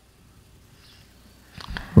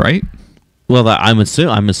 right? well, I'm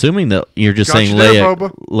assuming that you're just saying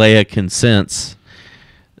Leia can sense.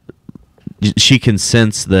 She can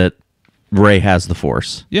sense that Rey has the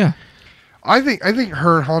Force. Yeah. I think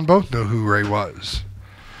her and Han both know who Rey was.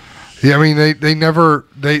 Yeah, I mean they never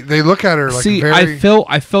look at her like I felt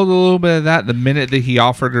a little bit of that the minute that he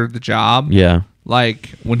offered her the job. Yeah. Like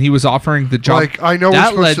when he was offering the job. Like, I know we're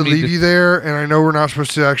supposed to leave you there, and I know we're not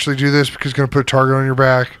supposed to actually do this because it's going to put a target on your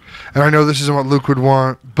back, and I know this isn't what Luke would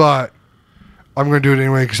want, but I'm going to do it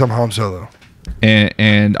anyway because I'm Han Solo.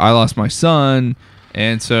 And I lost my son,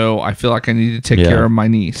 and so I feel like I need to take care of my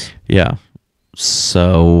niece. Yeah.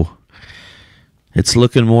 So it's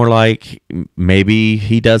looking more like maybe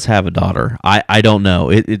he does have a daughter. I don't know.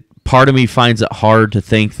 It part of me finds it hard to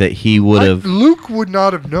think that he would have. Luke would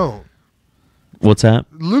not have known. What's that?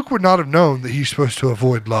 Luke would not have known that he's supposed to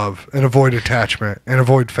avoid love and avoid attachment and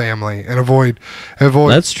avoid family and avoid.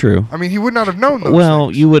 That's true. I mean, he would not have known those. Well,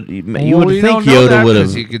 things. you would think Yoda would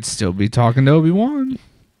have. He could still be talking to Obi-Wan.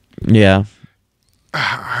 Yeah.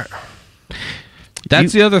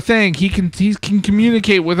 That's the other thing. He can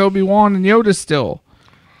communicate with Obi-Wan and Yoda still.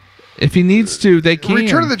 If he needs to, they can.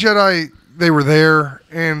 Return of the Jedi, they were there,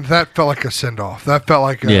 and that felt like a send-off. That felt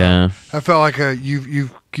like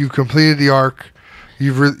you've completed the arc.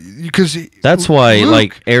 That's why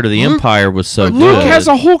Luke, Heir to the Empire was so good. Luke has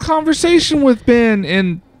a whole conversation with Ben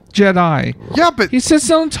in Jedi. Yeah, but he sits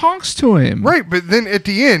down and talks to him. Right, but then at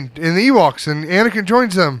the end, in the Ewoks, and Anakin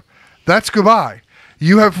joins them, that's goodbye.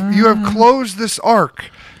 You have closed this arc.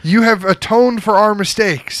 You have atoned for our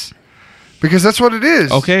mistakes. Because that's what it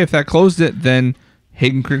is. Okay, if that closed it, then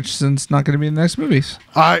Hayden Christensen's not going to be in the next movies.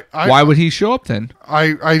 Why would he show up then?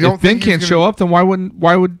 I don't. If Ben can't show up, then why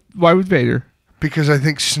would Vader? Because I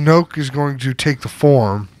think Snoke is going to take the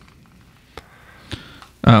form.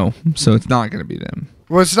 Oh, so it's not going to be them.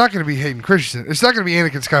 Well, it's not going to be Hayden Christensen. It's not going to be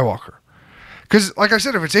Anakin Skywalker. Because, like I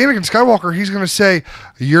said, if it's Anakin Skywalker, he's going to say,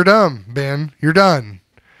 "You're dumb, Ben. You're done.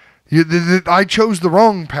 I chose the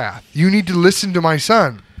wrong path. You need to listen to my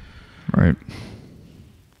son." Right.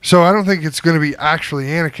 So I don't think it's going to be actually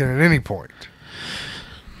Anakin at any point.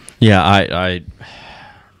 Yeah,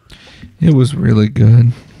 It was really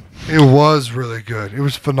good. It was really good. It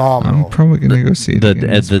was phenomenal. I'm probably going to go see it again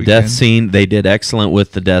this the weekend. death scene, they did excellent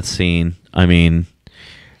with the death scene. I mean,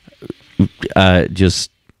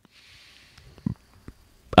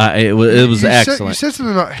 it was excellent. You said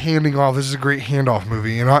something about handing off. This is a great handoff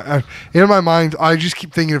movie, and I in my mind, I just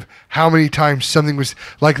keep thinking of how many times something was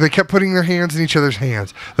like they kept putting their hands in each other's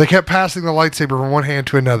hands. They kept passing the lightsaber from one hand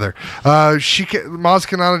to another. Maz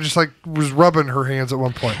Kanata just like was rubbing her hands at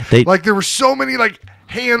one point. There were so many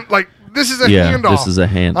this is a handoff. This is a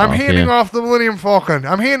handoff. I'm handing off the Millennium Falcon.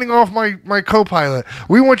 I'm handing off my co-pilot.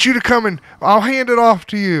 We want you to come and I'll hand it off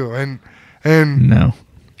to you. And no.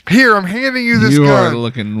 Here, I'm handing you this gun. You are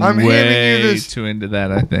looking way too into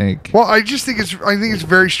that, I think. Well, I just think it's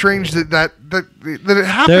very strange that it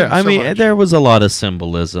happened. There was a lot of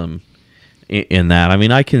symbolism in that. I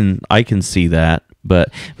mean, I can see that,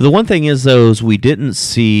 but the one thing is, we didn't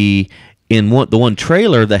see in the one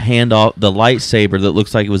trailer the handoff, the lightsaber that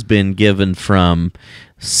looks like it was being given from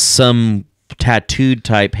some tattooed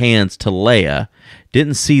type hands to Leia.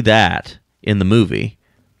 Didn't see that in the movie.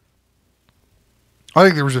 I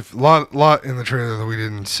think there was a lot in the trailer that we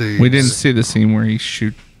didn't see. We didn't see the scene where he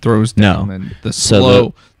throws down and the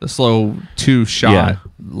slow two shot,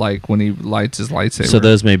 like when he lights his lightsaber. So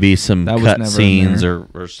those may be some cut scenes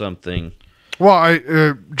or something. Well,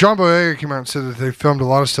 John Boyega came out and said that they filmed a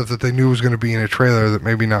lot of stuff that they knew was going to be in a trailer that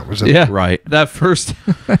maybe not was in. Yeah, right. That first,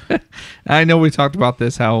 I know we talked about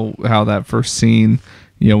this how that first scene.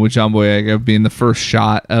 With John Boyega being the first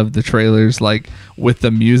shot of the trailers, like with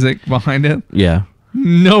the music behind it. Yeah.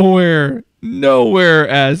 Nowhere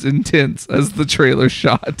as intense as the trailer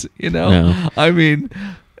shot, No. I mean,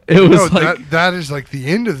 it was that is like the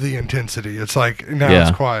end of the intensity. It's like now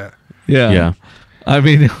it's quiet. Yeah. I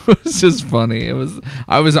mean, it was just funny. It was.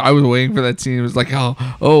 I was waiting for that scene. It was like, oh,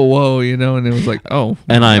 whoa, and it was like, oh.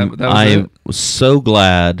 And I'm so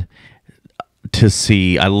glad to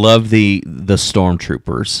see. I love the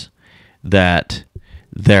stormtroopers that.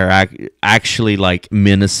 They're actually like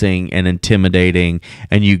menacing and intimidating,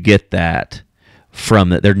 and you get that from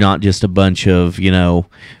that. They're not just a bunch of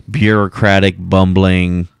bureaucratic,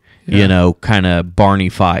 bumbling, kind of Barney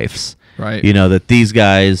Fifes. Right. That these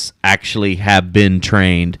guys actually have been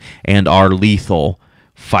trained and are lethal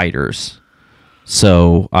fighters.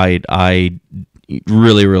 So I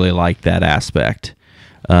really, really like that aspect.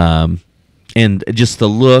 And just the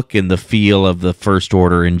look and the feel of the First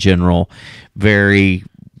Order in general, very,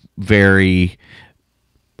 very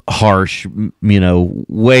harsh,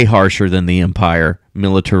 way harsher than the Empire,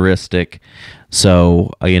 militaristic.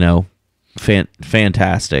 So,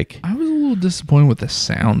 fantastic. I was a little disappointed with the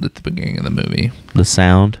sound at the beginning of the movie. The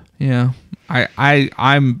sound? Yeah. I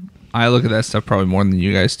look at that stuff probably more than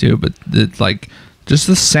you guys do, but just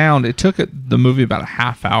the sound. It took the movie about a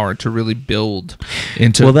half hour to really build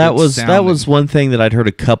into. Well, that was one thing that I'd heard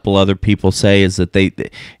a couple other people say is that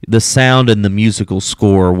the sound and the musical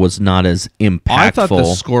score was not as impactful. I thought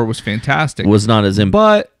the score was fantastic. Was not as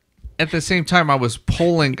but at the same time, I was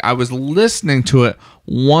listening to it,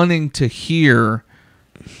 wanting to hear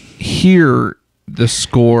the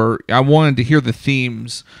score. I wanted to hear the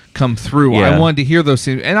themes come through. Yeah. I wanted to hear those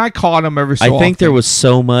themes, and I caught them every so often. I think there was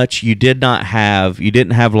so much you didn't have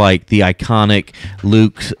like the iconic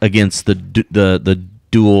Luke against the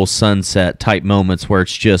dual sunset type moments where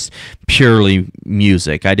it's just purely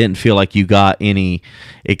music. I didn't feel like you got any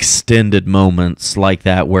extended moments like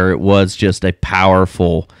that where it was just a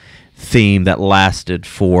powerful theme that lasted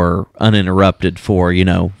for uninterrupted for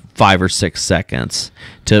 5 or 6 seconds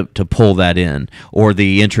to pull that in, or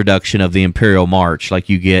the introduction of the Imperial March like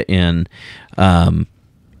you get in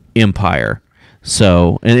Empire.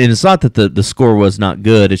 So, and it's not that the score was not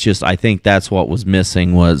good. It's just I think that's what was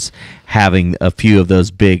missing, was having a few of those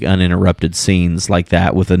big uninterrupted scenes like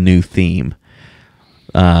that with a new theme.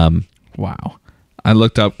 Wow, I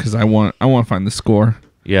looked up because I want to find the score.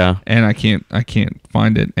 Yeah, and I can't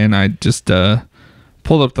find it, and I just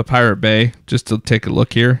pulled up the Pirate Bay just to take a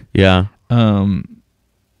look here. Yeah.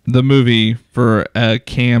 The movie for a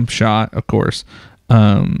cam shot, of course.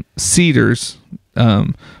 Seaters,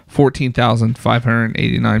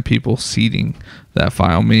 14,589 people seating that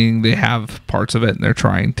file, meaning they have parts of it and they're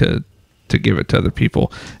trying to give it to other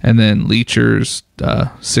people. And then Leechers,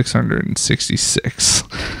 666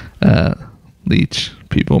 Leech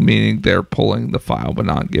people, meaning they're pulling the file but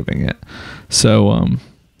not giving it. So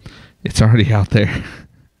it's already out there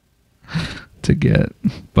to get.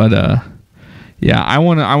 But yeah, I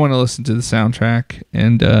want to listen to the soundtrack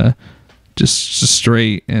and just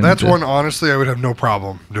straight. And that's one, honestly, I would have no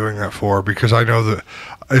problem doing that for, because I know that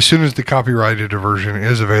as soon as the copyrighted version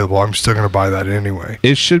is available, I'm still going to buy that anyway.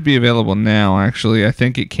 It should be available now, actually. I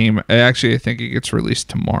think it gets released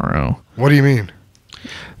tomorrow. What do you mean?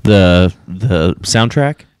 The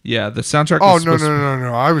soundtrack? Yeah, the soundtrack. Oh,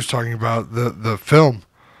 no. I was talking about the film.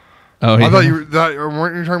 Oh, yeah. I thought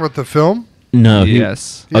weren't you talking about the film? No.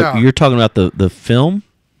 Yes. Yeah. You're talking about the film?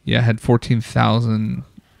 Yeah, it had 14,000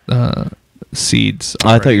 seeds.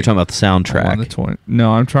 I thought you were talking about the soundtrack.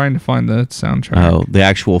 No, I'm trying to find the soundtrack. Oh, the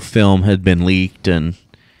actual film had been leaked, and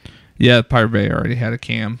yeah, Pirate Bay already had a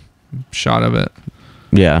shot of it.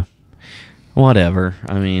 Yeah. Whatever.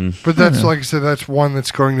 I mean, but that's like I said, that's one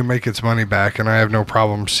that's going to make its money back, and I have no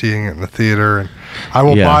problem seeing it in the theater, and I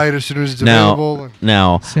will buy it as soon as it's available.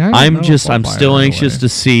 I'm still anxious to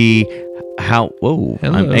see how. Whoa!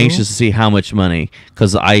 Hello. I'm anxious to see how much money,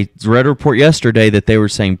 because I read a report yesterday that they were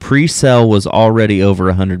saying pre-sale was already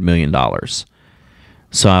over $100 million.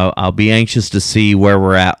 So I'll be anxious to see where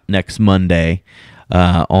we're at next Monday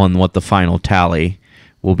on what the final tally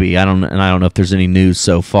will be. I don't know if there's any news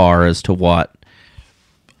so far as to what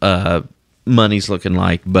money's looking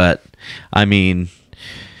like, but I mean,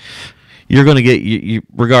 you're going to get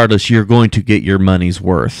regardless. You're going to get your money's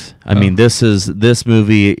worth. I mean, this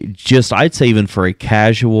movie. Just I'd say even for a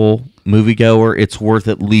casual moviegoer, it's worth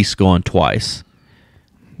at least going twice.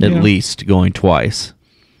 At least going twice.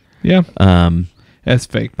 Yeah. That's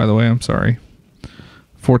fake, by the way. I'm sorry.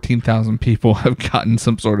 14,000 people have gotten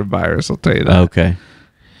some sort of virus. I'll tell you that. Okay.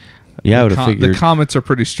 Yeah, I would have figured. The comments are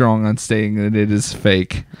pretty strong on stating that it is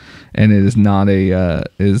fake, and it is not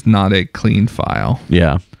a clean file.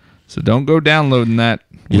 Yeah. So don't go downloading that.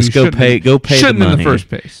 Just go pay the money. In the first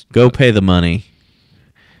place. Go pay the money.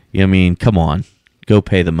 I mean, come on. Go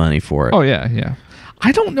pay the money for it. Oh yeah.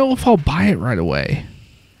 I don't know if I'll buy it right away.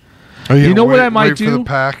 You know what I might do? For the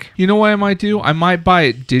pack? You know what I might do? I might buy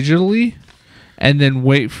it digitally, and then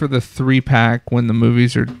wait for the 3-pack when the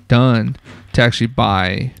movies are done to actually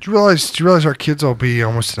buy. Do you realize our kids will be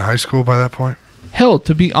almost in high school by that point? Hell,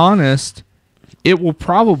 to be honest, it will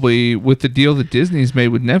probably, with the deal that Disney's made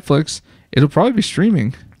with Netflix, it'll probably be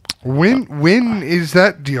streaming. When is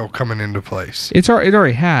that deal coming into place? It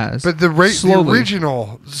already has. But the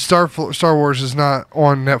original Star Wars is not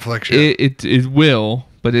on Netflix yet. It will,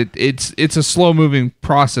 but it's a slow moving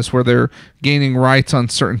process where they're gaining rights on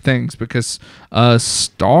certain things, because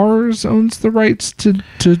Stars owns the rights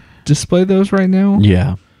to display those right now.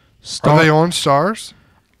 Yeah. Are they on Stars?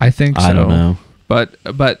 I think so. I don't know.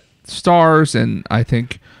 But Stars, and I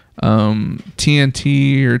think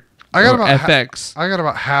TNT or FX. I got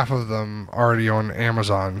about half of them already on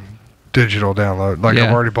Amazon digital download.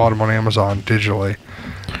 I've already bought them on Amazon digitally.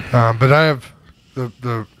 But I have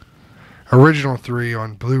the original 3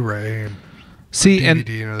 on Blu-ray and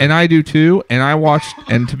DVD and I do too. And I watched,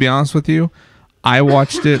 and to be honest with you, I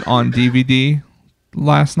watched it on DVD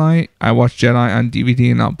last night. I watched Jedi on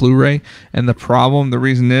DVD and not Blu-ray. And the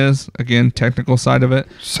reason is, again, technical side of it.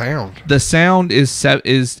 Sound. The sound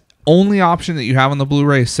is only option that you have on the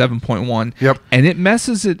Blu-ray is 7.1. Yep. And it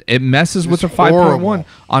messes with a 5.1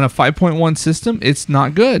 on a 5.1 system. It's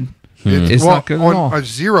not good. It's not good at all. On a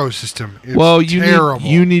 0 system, it's terrible.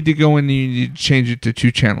 You need to go in and you need to change it to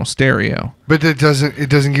 2-channel stereo. But it doesn't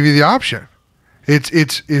give you the option. It's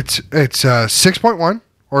 6.1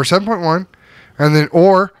 or 7.1, and then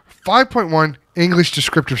or 5.1 English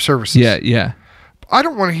descriptive services. Yeah. I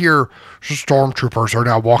don't want to hear stormtroopers are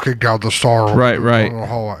now walking down the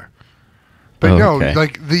hallway. But no,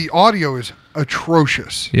 like the audio is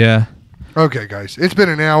atrocious. Yeah. Okay, guys, it's been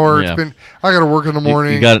an hour. Yeah. I got to work in the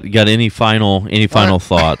morning. You got any final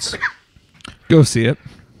thoughts? Go see it.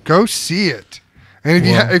 Go see it. And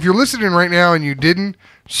if you're listening right now and you didn't,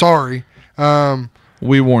 sorry.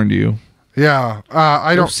 We warned you. Yeah,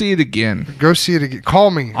 I don't see it again. Go see it again. Call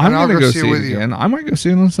me. I'm gonna go see it with again. I might go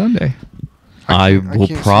see it on Sunday. I will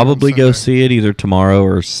probably go see it either tomorrow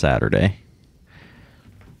or Saturday.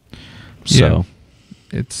 So,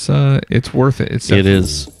 it's worth it. It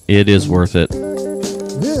is worth it.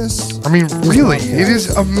 Really, it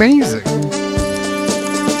is amazing.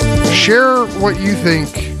 Share what you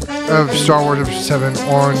think of Star Wars Episode 7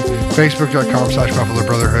 on Facebook.com/Buffalo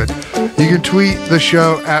Brotherhood. You can tweet the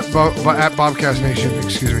show at Bobcast Nation.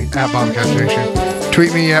 At Bobcast Nation.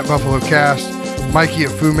 Tweet me at BuffaloCast. Mikey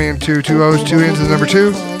at FooMan2, 2 O's, 2 N's, and number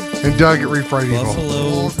 2. And Doug at Refried Evil.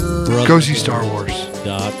 Go see Star Wars.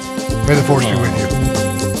 May the Force be with you.